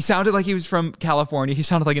 He's like, he sounded like he was from California. He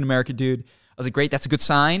sounded like an American dude. I was like, great, that's a good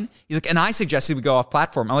sign. He's like, and I suggested we go off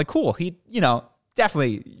platform. I'm like, cool. He,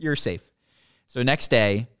 definitely, you're safe. So next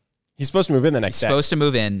day, he's supposed to move in the next day. Supposed to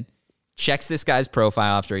move in. Checks this guy's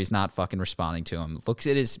profile after he's not fucking responding to him. Looks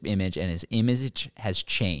at his image, and his image has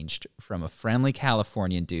changed from a friendly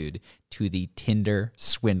Californian dude to the Tinder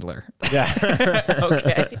swindler. Yeah.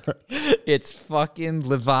 Okay. It's fucking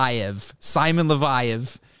Leviev, Simon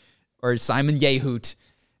Leviev, or Simon Yehut.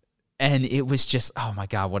 And it was just, oh my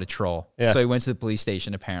God, what a troll. Yeah. So he went to the police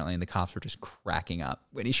station apparently, and the cops were just cracking up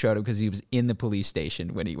when he showed him because he was in the police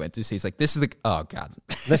station when he went to see. He's like, this is the, oh God.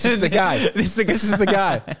 This is the guy. This is the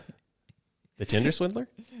guy. The Tinder swindler?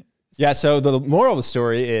 Yeah, so the moral of the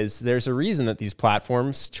story is there's a reason that these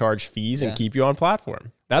platforms charge fees and keep you on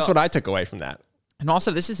platform. That's what I took away from that. And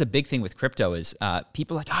also, this is a big thing with crypto is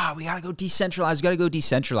people are like, we got to go decentralized. We got to go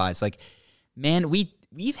decentralized. Like, man,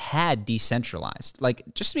 we've had decentralized. Like,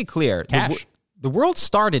 just to be clear, Cash. The world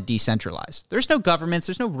started decentralized. There's no governments.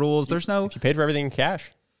 There's no rules. There's no... If you paid for everything in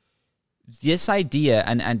cash. This idea,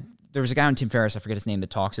 and there was a guy on Tim Ferriss, I forget his name, that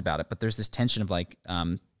talks about it, but there's this tension of like...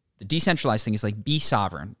 the decentralized thing is like, be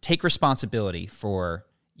sovereign, take responsibility for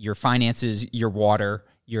your finances, your water,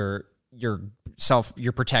 your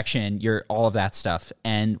protection, your all of that stuff.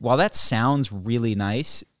 And while that sounds really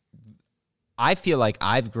nice, I feel like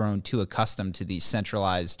I've grown too accustomed to these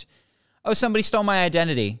centralized, somebody stole my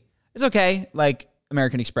identity. It's okay. Like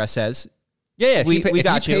American Express says. Yeah, we if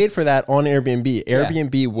got he you. paid for that on Airbnb,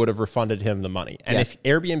 Airbnb would have refunded him the money. And if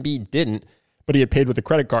Airbnb didn't, but he had paid with a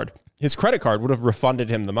credit card, his credit card would have refunded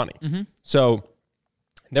him the money. Mm-hmm. So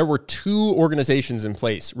there were two organizations in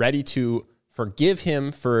place ready to forgive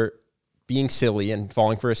him for being silly and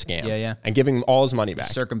falling for a scam and giving him all his money back.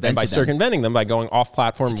 And by circumventing them, by going off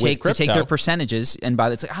platform with crypto. To take their percentages, and by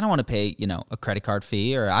that's like, I don't want to pay, a credit card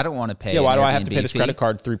fee, or I don't want to pay. Yeah, why do I have Airbnb to pay this fee? credit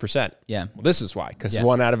card 3%? Yeah. Well, this is why, because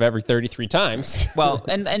 1 out of every 33 times. Well,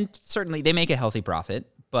 and certainly they make a healthy profit,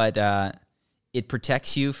 but it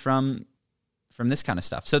protects you from this kind of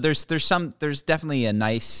stuff. So there's definitely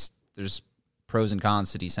there's pros and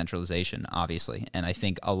cons to decentralization, obviously. And I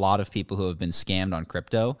think a lot of people who have been scammed on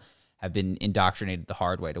crypto have been indoctrinated the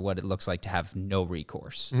hard way to what it looks like to have no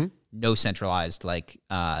recourse, no centralized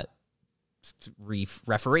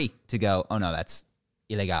referee to go, oh no, that's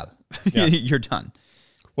illegal. Yeah. You're done.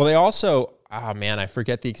 Well, they also, I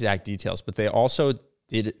forget the exact details, but they also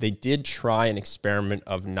did try an experiment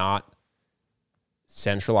of not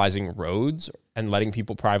centralizing roads and letting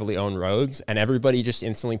people privately own roads, and everybody just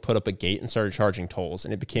instantly put up a gate and started charging tolls,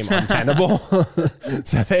 and it became untenable.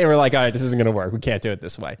 So they were like, all right, this isn't going to work. We can't do it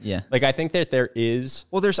this way. Yeah. Like, I think that there is...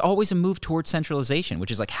 Well, there's always a move towards centralization,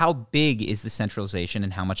 which is like, how big is the centralization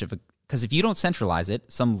and how much of a... Because if you don't centralize it,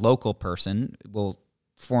 some local person will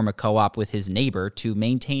form a co-op with his neighbor to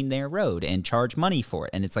maintain their road and charge money for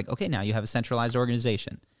it. And it's like, okay, now you have a centralized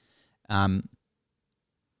organization.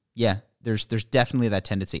 There's definitely that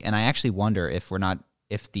tendency, and I actually wonder if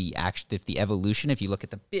the evolution, if you look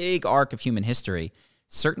at the big arc of human history,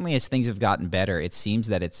 certainly as things have gotten better, it seems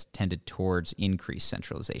that it's tended towards increased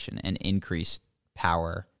centralization and increased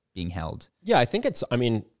power being held. Yeah, I think at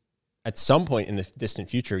some point in the distant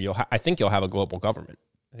future, I think you'll have a global government.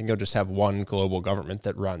 I think you'll just have one global government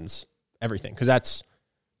that runs everything, because that's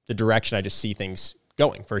the direction I just see things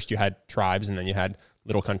going. First, you had tribes, and then you had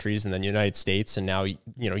little countries, and then the United States, and now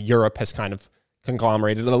Europe has kind of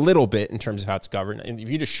conglomerated a little bit in terms of how it's governed. And if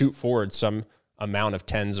you just shoot forward some amount of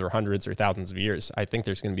tens or hundreds or thousands of years, I think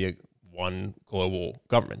there's going to be one global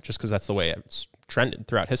government, just because that's the way it's trended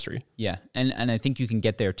throughout history. Yeah, and I think you can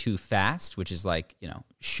get there too fast, which is like,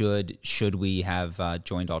 should we have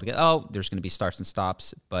joined all together? Oh, there's going to be starts and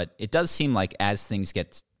stops, but it does seem like as things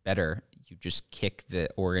get better, you just kick the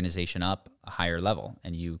organization up a higher level,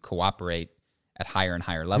 and you cooperate at higher and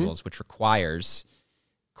higher levels, which requires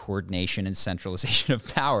coordination and centralization of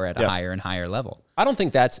power at a higher and higher level. I don't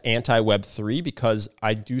think that's anti-Web3, because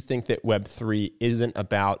I do think that Web3 isn't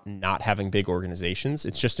about not having big organizations.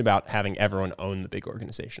 It's just about having everyone own the big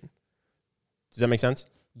organization. Does that make sense?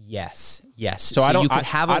 Yes. So you could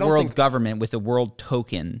have a world government with a world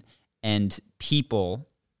token, and people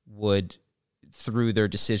would, through their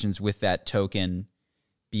decisions with that token,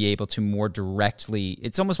 be able to more directly,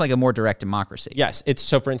 it's almost like a more direct democracy. Yes.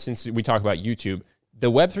 So for instance, we talk about YouTube. The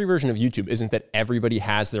Web3 version of YouTube isn't that everybody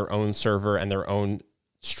has their own server and their own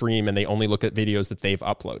stream, and they only look at videos that they've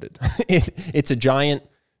uploaded. It's a giant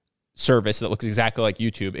service that looks exactly like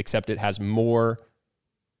YouTube, except it has more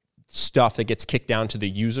stuff that gets kicked down to the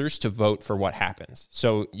users to vote for what happens.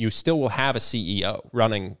 So you still will have a CEO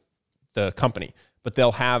running the company, but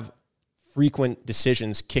they'll have frequent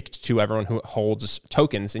decisions kicked to everyone who holds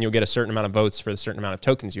tokens, and you'll get a certain amount of votes for the certain amount of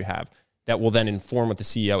tokens you have that will then inform what the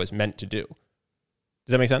CEO is meant to do.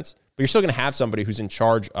 Does that make sense? But you're still going to have somebody who's in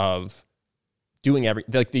charge of doing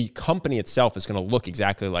the company itself is going to look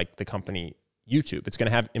exactly like the company YouTube. It's going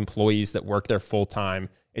to have employees that work there full time.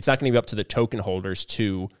 It's not going to be up to the token holders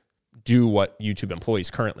to do what YouTube employees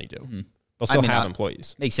currently do. Mm-hmm. They'll still have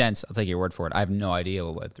employees. Makes sense. I'll take your word for it. I have no idea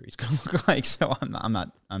what Web3 is going to look like, so I don't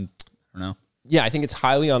know. Yeah, I think it's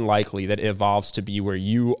highly unlikely that it evolves to be where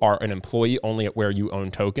you are an employee only at where you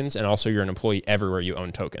own tokens, and also you're an employee everywhere you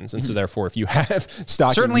own tokens. And so therefore, if you have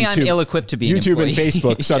stock Certainly in YouTube, I'm ill-equipped to be an YouTube and employee.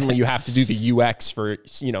 Facebook, suddenly you have to do the UX for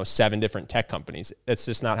 7 different tech companies. That's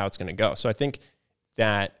just not how it's going to go. So I think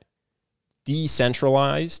that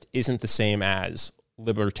decentralized isn't the same as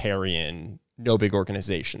libertarian, no big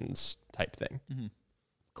organizations type thing.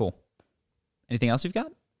 Cool. Anything else you've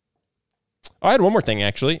got? I had one more thing,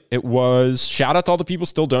 actually. It was shout out to all the people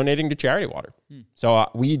still donating to Charity Water. So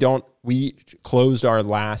we closed our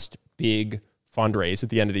last big fundraise at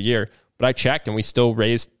the end of the year, but I checked and we still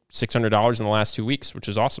raised $600 in the last 2 weeks, which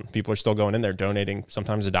is awesome. People are still going in there donating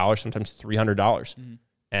sometimes $1, sometimes $300.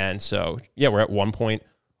 And so, yeah, we're at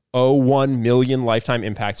 1.01 million lifetime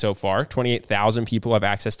impact so far. 28,000 people have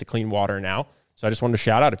access to clean water now. So I just wanted to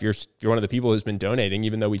shout out if you're one of the people who's been donating,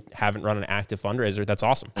 even though we haven't run an active fundraiser, that's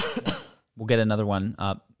awesome. We'll get another one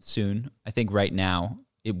up soon. I think right now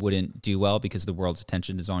it wouldn't do well because the world's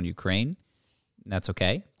attention is on Ukraine. That's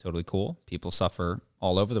okay. Totally cool. People suffer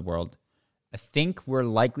all over the world. I think we're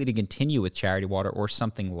likely to continue with Charity Water or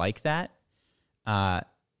something like that,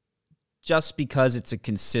 just because it's a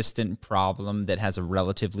consistent problem that has a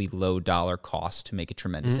relatively low dollar cost to make a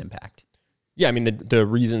tremendous impact. Yeah, I mean, the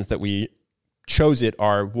reasons that we chose it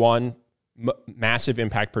are, one, massive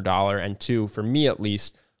impact per dollar, and two, for me at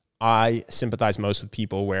least, I sympathize most with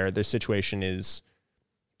people where their situation is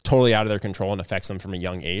totally out of their control and affects them from a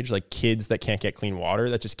young age. Like kids that can't get clean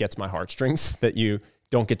water, that just gets my heartstrings, that you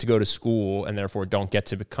don't get to go to school and therefore don't get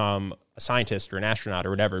to become a scientist or an astronaut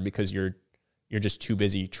or whatever because you're just too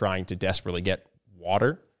busy trying to desperately get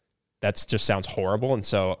water. That just sounds horrible. And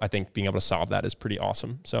so I think being able to solve that is pretty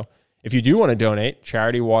awesome. So if you do want to donate,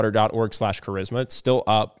 charitywater.org/charisma. It's still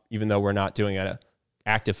up, even though we're not doing an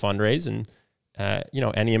active fundraise. And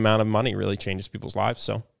any amount of money really changes people's lives.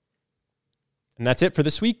 So, and that's it for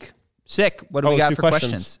this week. Sick. What do we got for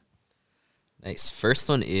questions? Nice. First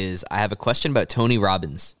one is, I have a question about Tony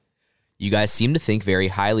Robbins. You guys seem to think very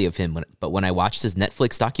highly of him, but when I watched his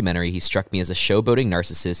Netflix documentary, he struck me as a showboating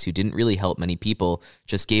narcissist who didn't really help many people,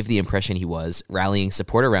 just gave the impression he was, rallying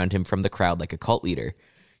support around him from the crowd like a cult leader.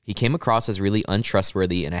 He came across as really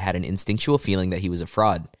untrustworthy, and I had an instinctual feeling that he was a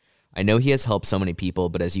fraud. I know he has helped so many people,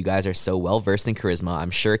 but as you guys are so well-versed in charisma, I'm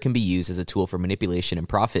sure it can be used as a tool for manipulation and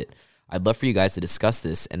profit. I'd love for you guys to discuss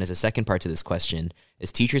this, and as a second part to this question,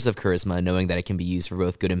 as teachers of charisma, knowing that it can be used for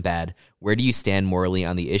both good and bad, where do you stand morally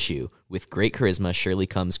on the issue? With great charisma surely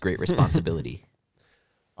comes great responsibility.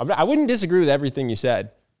 I wouldn't disagree with everything you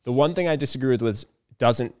said. The one thing I disagree with was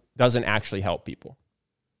doesn't actually help people.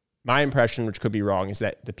 My impression, which could be wrong, is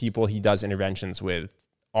that the people he does interventions with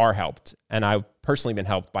are helped. And I've personally been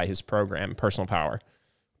helped by his program, Personal Power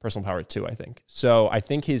 2, I think. So I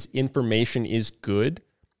think his information is good.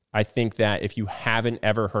 I think that if you haven't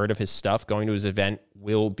ever heard of his stuff, going to his event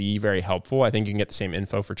will be very helpful. I think you can get the same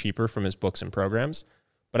info for cheaper from his books and programs.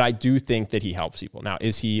 But I do think that he helps people. Now,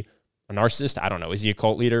 is he a narcissist? I don't know. Is he a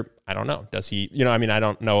cult leader? I don't know. Does he, I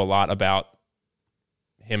don't know a lot about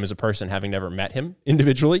him as a person, having never met him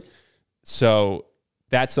individually. So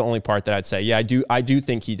that's the only part that I'd say, yeah, I do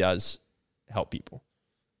think he does help people.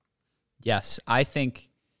 Yes, I think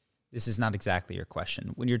this is not exactly your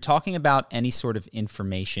question. When you're talking about any sort of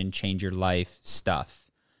information, change your life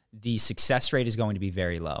stuff, the success rate is going to be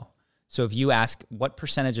very low. So if you ask what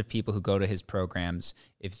percentage of people who go to his programs,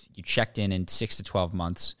 if you checked in 6 to 12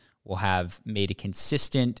 months, will have made a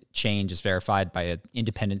consistent change as verified by an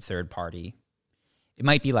independent third party, it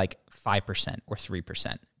might be like 5% or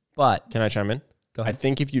 3%. But can I chime in? Go ahead. I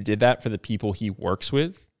think if you did that for the people he works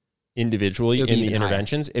with individually in the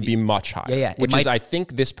interventions, it'd be much higher. Yeah. Which is, I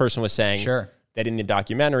think this person was saying that in the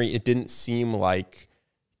documentary, it didn't seem like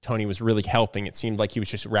Tony was really helping. It seemed like he was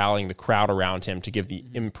just rallying the crowd around him to give the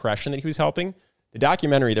impression that he was helping. The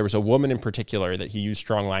documentary, there was a woman in particular that he used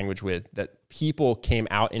strong language with, that people came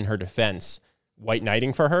out in her defense, white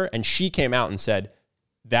knighting for her. And she came out and said,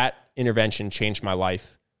 that intervention changed my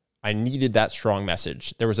life. I needed that strong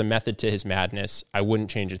message. There was a method to his madness. I wouldn't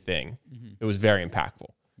change a thing. It was very impactful.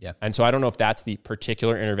 Yeah. And so I don't know if that's the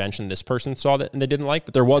particular intervention this person saw that and they didn't like,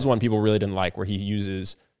 but there was one people really didn't like where he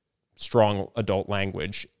uses strong adult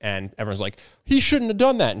language and everyone's like, he shouldn't have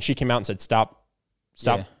done that. And she came out and said, stop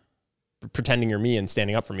pretending you're me and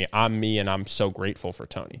standing up for me. I'm me, and I'm so grateful for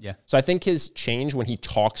Tony. Yeah. So I think his change when he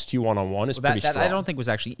talks to you one-on-one is pretty strong. I don't think was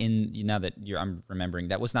actually in, now that I'm remembering,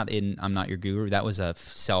 that was not in I'm Not Your Guru. That was a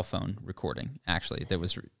cell phone recording, actually. That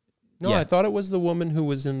was... No, I thought it was the woman who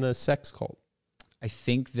was in the sex cult. I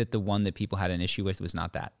think that the one that people had an issue with was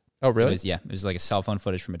not that. Oh, really? It was like a cell phone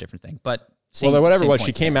footage from a different thing. But Well, whatever it was, she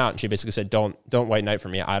point came stance. out and she basically said, don't white knight for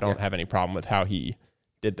me. I don't have any problem with how he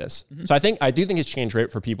did this. So I do think his change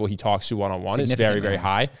rate for people he talks to one-on-one is very, very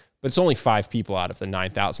high, but it's only 5 people out of the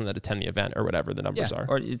 9,000 that attend the event or whatever the numbers are.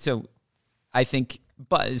 So I think,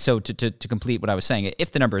 but so to complete what I was saying,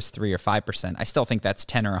 if the number is 3 or 5%, I still think that's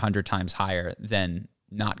 10 or 100 times higher than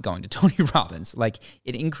not going to Tony Robbins. Like,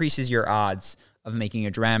 it increases your odds of making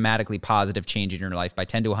a dramatically positive change in your life by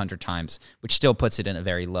 10 to 100 times, which still puts it in a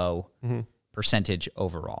very low percentage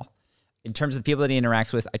overall. In terms of the people that he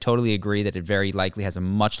interacts with, I totally agree that it very likely has a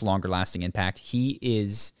much longer lasting impact. He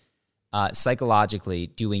is psychologically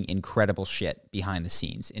doing incredible shit behind the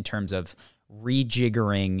scenes in terms of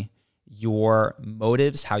rejiggering your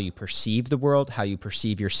motives, how you perceive the world, how you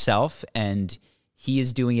perceive yourself, and he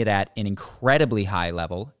is doing it at an incredibly high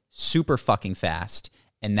level, super fucking fast,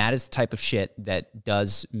 and that is the type of shit that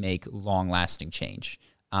does make long-lasting change.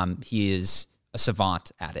 He is a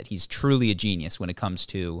savant at it. He's truly a genius when it comes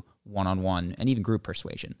to one-on-one and even group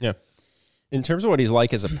persuasion. Yeah. In terms of what he's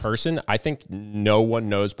like as a person, I think no one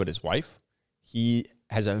knows but his wife. He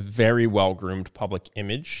has a very well-groomed public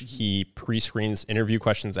image. He pre-screens interview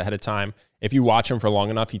questions ahead of time. If you watch him for long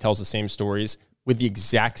enough, he tells the same stories with the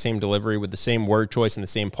exact same delivery, with the same word choice and the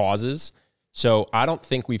same pauses. So I don't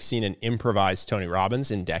think we've seen an improvised Tony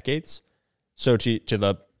Robbins in decades. So to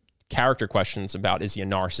the character questions about, is he a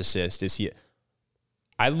narcissist?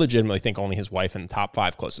 I legitimately think only his wife and the top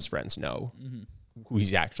 5 closest friends know who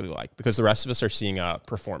he's actually like, because the rest of us are seeing a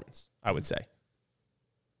performance, I would say.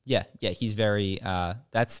 Yeah, he's very,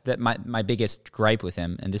 my biggest gripe with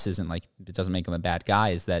him, and this isn't like, it doesn't make him a bad guy,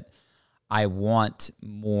 is that I want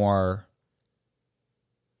more,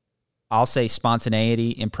 I'll say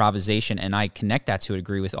spontaneity, improvisation, and I connect that to a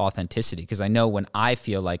degree with authenticity, because I know when I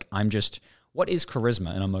feel like I'm just, what is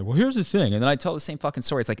charisma? And I'm like, well, here's the thing. And then I tell the same fucking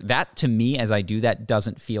story. It's like that, to me, as I do that,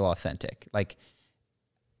 doesn't feel authentic. Like,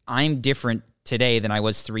 I'm different today than I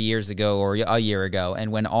was 3 years ago or a year ago.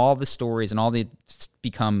 And when all the stories and all the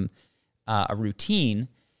become a routine,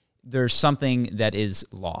 there's something that is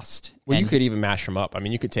lost. Well, and you could even mash them up. I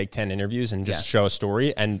mean, you could take 10 interviews and just show a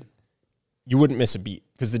story and you wouldn't miss a beat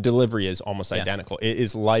because the delivery is almost identical. It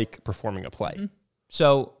is like performing a play.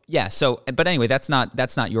 So, but anyway, that's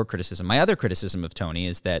not your criticism. My other criticism of Tony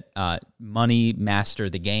is that Money Master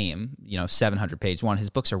the Game, 700 page one,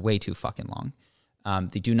 his books are way too fucking long.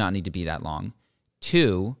 They do not need to be that long.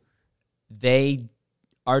 2, they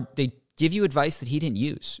give you advice that he didn't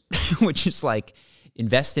use, which is like,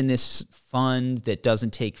 invest in this fund that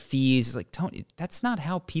doesn't take fees. It's like, Tony, that's not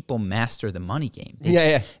how people master the money game.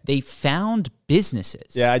 They found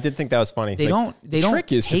businesses. Yeah, I did think that was funny. The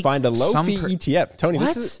trick is to find a low-fee ETF. Tony,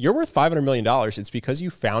 you're worth $500 million. It's because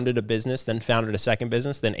you founded a business, then founded a second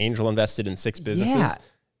business, then angel invested in 6 businesses.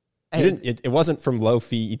 Yeah. It wasn't from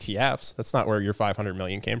low-fee ETFs. That's not where your $500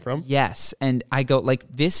 million came from. Yes, and I go, like,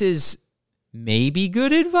 this is maybe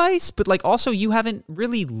good advice, but like also you haven't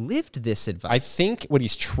really lived this advice. I think what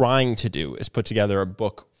he's trying to do is put together a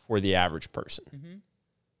book for the average person.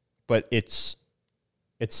 But it's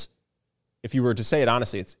if you were to say it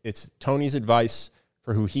honestly, it's Tony's advice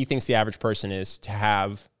for who he thinks the average person is to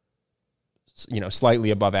have,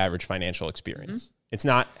 slightly above average financial experience. It's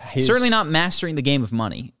not certainly not mastering the game of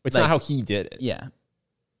money. It's not how he did it. Yeah.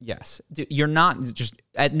 Yes. You're not just,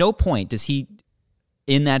 at no point does he,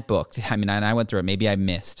 in that book, I mean, I went through it. Maybe I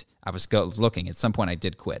missed. I was looking. At some point, I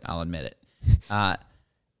did quit. I'll admit it.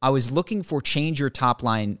 I was looking for change your top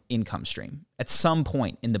line income stream at some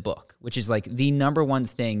point in the book, which is like the number one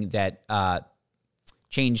thing that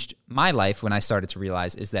changed my life when I started to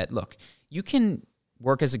realize is that, look, you can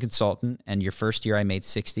work as a consultant, and your first year I made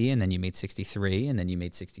 60, and then you made 63, and then you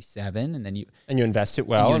made 67, and then you invest it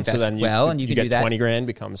well, and so then you can get do that. 20 grand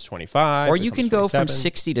becomes 25, or you can go 27. from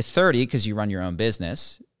 60 to 30 because you run your own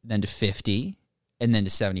business, then to 50, and then to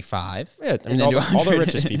 75. Yeah, I mean, all the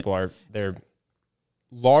richest people they're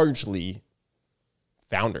largely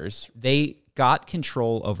founders. They got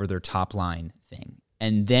control over their top line thing.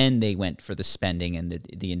 And then they went for the spending and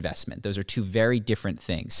the investment. Those are two very different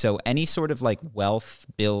things. So any sort of like wealth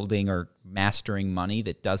building or mastering money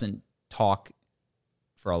that doesn't talk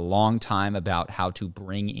for a long time about how to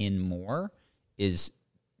bring in more is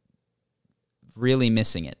really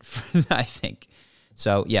missing it, I think.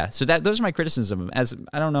 So yeah, those are my criticism as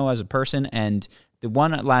a person. And the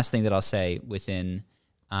one last thing that I'll say within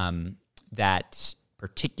that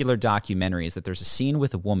particular documentary is that there's a scene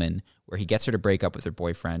with a woman where he gets her to break up with her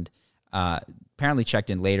boyfriend. Apparently checked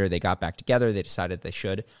in later. They got back together. They decided they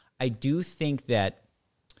should. I do think that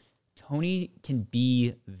Tony can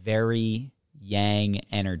be very yang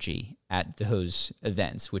energy at those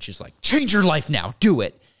events, which is like, change your life now, do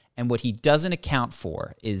it. And what he doesn't account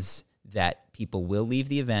for is that people will leave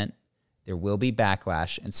the event, there will be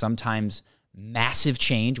backlash, and sometimes massive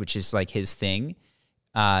change, which is like his thing,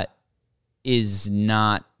 is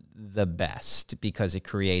not the best because it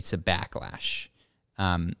creates a backlash.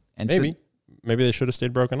 And maybe they should have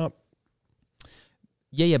stayed broken up.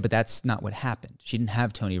 Yeah, but that's not what happened. She didn't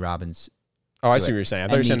have Tony Robbins. Oh, I see what you're saying. I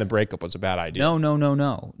thought you were saying the breakup was a bad idea.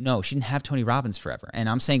 No. She didn't have Tony Robbins forever. And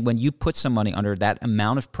I'm saying when you put somebody under that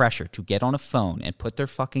amount of pressure to get on a phone and put their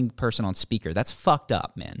fucking person on speaker, that's fucked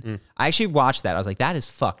up, man. I actually watched that. I was like, that is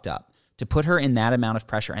fucked up. To put her in that amount of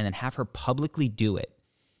pressure and then have her publicly do it.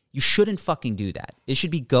 You shouldn't fucking do that. It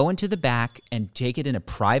should be go into the back and take it in a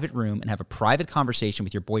private room and have a private conversation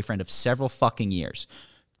with your boyfriend of several fucking years.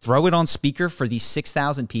 Throw it on speaker for these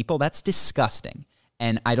 6,000 people. That's disgusting.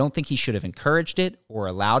 And I don't think he should have encouraged it or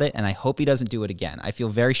allowed it, and I hope he doesn't do it again. I feel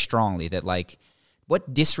very strongly that, like,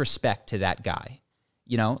 what disrespect to that guy?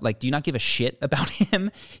 You know, like, do you not give a shit about him?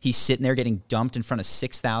 He's sitting there getting dumped in front of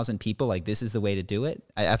 6,000 people. Like, this is the way to do it?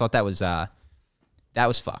 I thought that was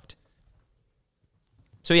fucked.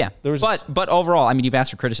 So, yeah. But overall, I mean, you've asked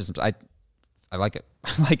for criticisms. I like it.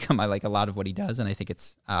 I like him. I like a lot of what he does, and I think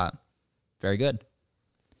it's very good.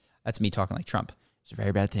 That's me talking like Trump. It's a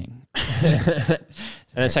very bad thing.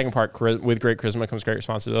 And the second part, with great charisma comes great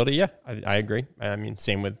responsibility. Yeah, I agree. I mean,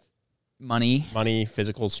 same with money,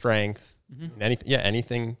 physical strength,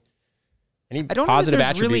 anything. Any I don't positive know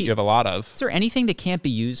attribute really, you have a lot of. Is there anything that can't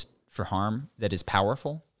be used for harm that is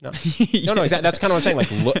powerful? No, exactly. That's kind of what I'm saying.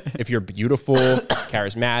 Like, look, if you're beautiful,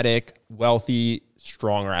 charismatic, wealthy,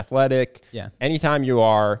 strong, or athletic, anytime you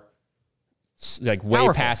are like way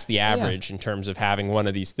powerful, past the average in terms of having one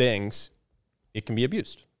of these things, it can be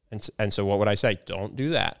abused. And so what would I say? Don't do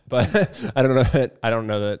that. But I don't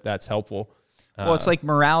know that that's helpful. Well, it's like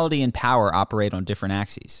morality and power operate on different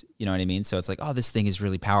axes. You know what I mean? So it's like, oh, this thing is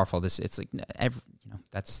really powerful. It's like,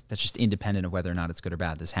 that's just independent of whether or not it's good or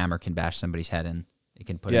bad. This hammer can bash somebody's head and it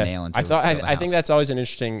can put a nail into. I think that's always an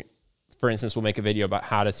interesting. For instance, we'll make a video about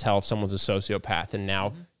how to tell if someone's a sociopath, and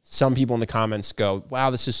now some people in the comments go, "Wow,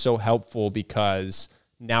 this is so helpful because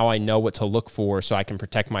now I know what to look for so I can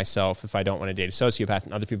protect myself if I don't want to date a sociopath."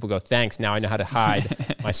 And other people go, "Thanks, now I know how to hide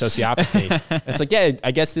my sociopathy." It's like, yeah,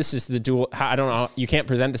 I guess this is the dual. I don't know. You can't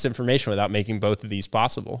present this information without making both of these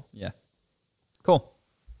possible. Yeah. Cool.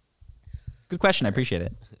 Good question. I appreciate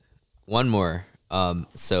it. One more.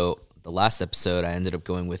 So the last episode, I ended up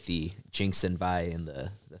going with the Jinx and Vi in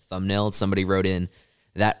the thumbnail. Somebody wrote in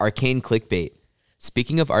that Arcane clickbait.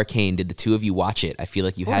 Speaking of Arcane, did the two of you watch it? I feel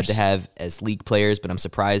like you had to have as League players, but I'm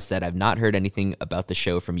surprised that I've not heard anything about the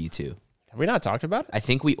show from you two. Have we not talked about it? I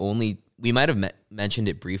think we might have mentioned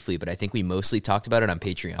it briefly, but I think we mostly talked about it on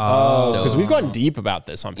Patreon. Oh, because we've gone deep about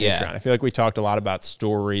this on Patreon. Yeah. I feel like we talked a lot about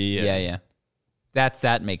story. And Yeah.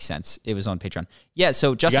 That makes sense. It was on Patreon. Yeah,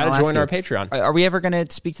 so Justin, you got to join our Patreon. Are we ever going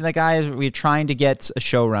to speak to that guy? Are we trying to get a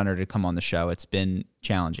showrunner to come on the show? It's been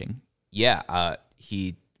challenging. Yeah,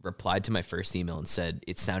 he replied to my first email and said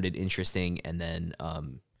it sounded interesting, and then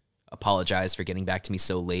apologized for getting back to me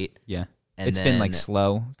so late. Yeah. And it's been like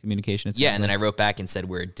slow communication. And then I wrote back and said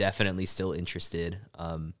we're definitely still interested,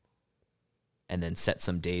 and then set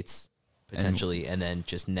some dates potentially, and then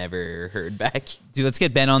just never heard back. Dude, let's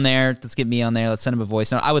get Ben on there. Let's get me on there. Let's send him a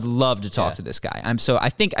voice note. I would love to talk to this guy. I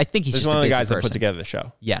think he's just one of the guys person. that put together the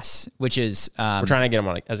show. Yes, which is we're trying to get him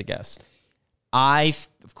on as a guest. I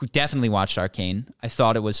definitely watched Arcane. I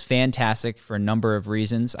thought it was fantastic for a number of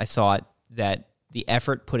reasons. I thought that the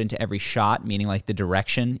effort put into every shot, meaning like the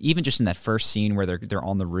direction, even just in that first scene where they're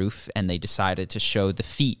on the roof and they decided to show the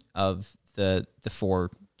feet of the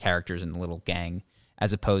four characters in the little gang,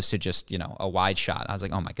 as opposed to just, a wide shot. I was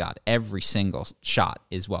like, oh my God, every single shot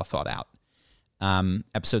is well thought out.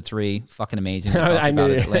 Episode 3, fucking amazing. I knew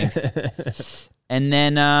it at length. And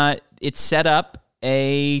then it set up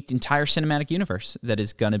a entire cinematic universe that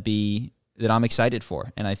is going to be, that I'm excited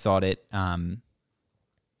for. And I thought it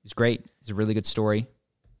was great. It's a really good story.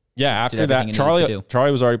 Yeah, after that,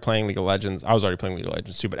 Charlie was already playing League of Legends. I was already playing League of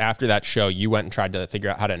Legends too. But after that show, you went and tried to figure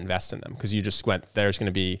out how to invest in them, because you just went, there's going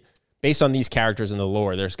to be, based on these characters in the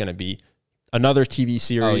lore, there's going to be another TV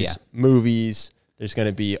series, movies. There's going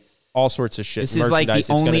to be all sorts of shit. This is like the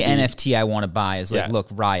only NFT I want to buy is like, look,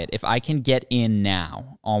 Riot, if I can get in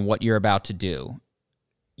now on what you're about to do,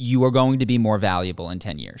 you are going to be more valuable in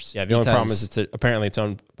 10 years. Yeah, the only problem is apparently it's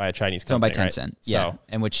owned by a Chinese company. It's owned by Tencent, right?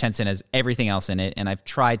 And which Tencent has everything else in it. And I've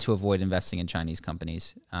tried to avoid investing in Chinese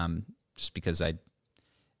companies just because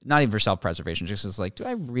not even for self-preservation, just as like, do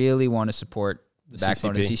I really want to support the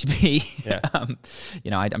backbone of CCP?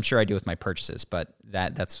 Yeah. I'm sure I do with my purchases, but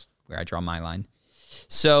that's where I draw my line.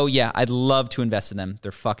 So yeah, I'd love to invest in them.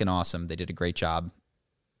 They're fucking awesome. They did a great job.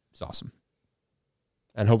 It's awesome.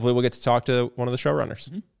 And hopefully we'll get to talk to one of the showrunners.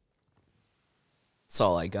 Mm-hmm. That's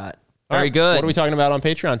all I got. Very good. What are we talking about on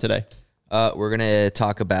Patreon today? We're going to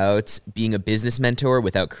talk about being a business mentor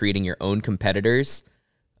without creating your own competitors,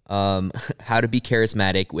 how to be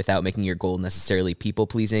charismatic without making your goal necessarily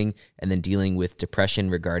people-pleasing, and then dealing with depression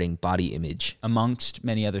regarding body image. Amongst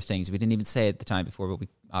many other things. We didn't even say it at the time before, but we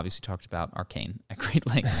obviously talked about Arcane at great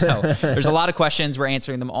length. So there's a lot of questions. We're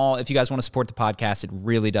answering them all. If you guys want to support the podcast, it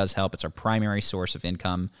really does help. It's our primary source of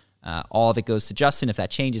income. All of it goes to Justin. If that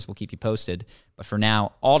changes, we'll keep you posted. But for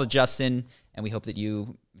now, all to Justin. And we hope that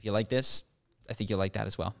if you like this, I think you'll like that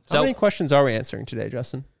as well. How many questions are we answering today,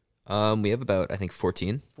 Justin? We have about, I think,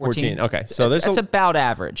 14. 14. Okay. So that's about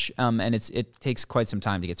average. And it takes quite some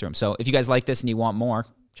time to get through them. So if you guys like this and you want more,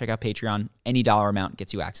 check out Patreon. Any dollar amount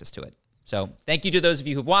gets you access to it. So thank you to those of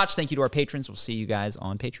you who've watched. Thank you to our patrons. We'll see you guys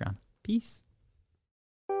on Patreon. Peace.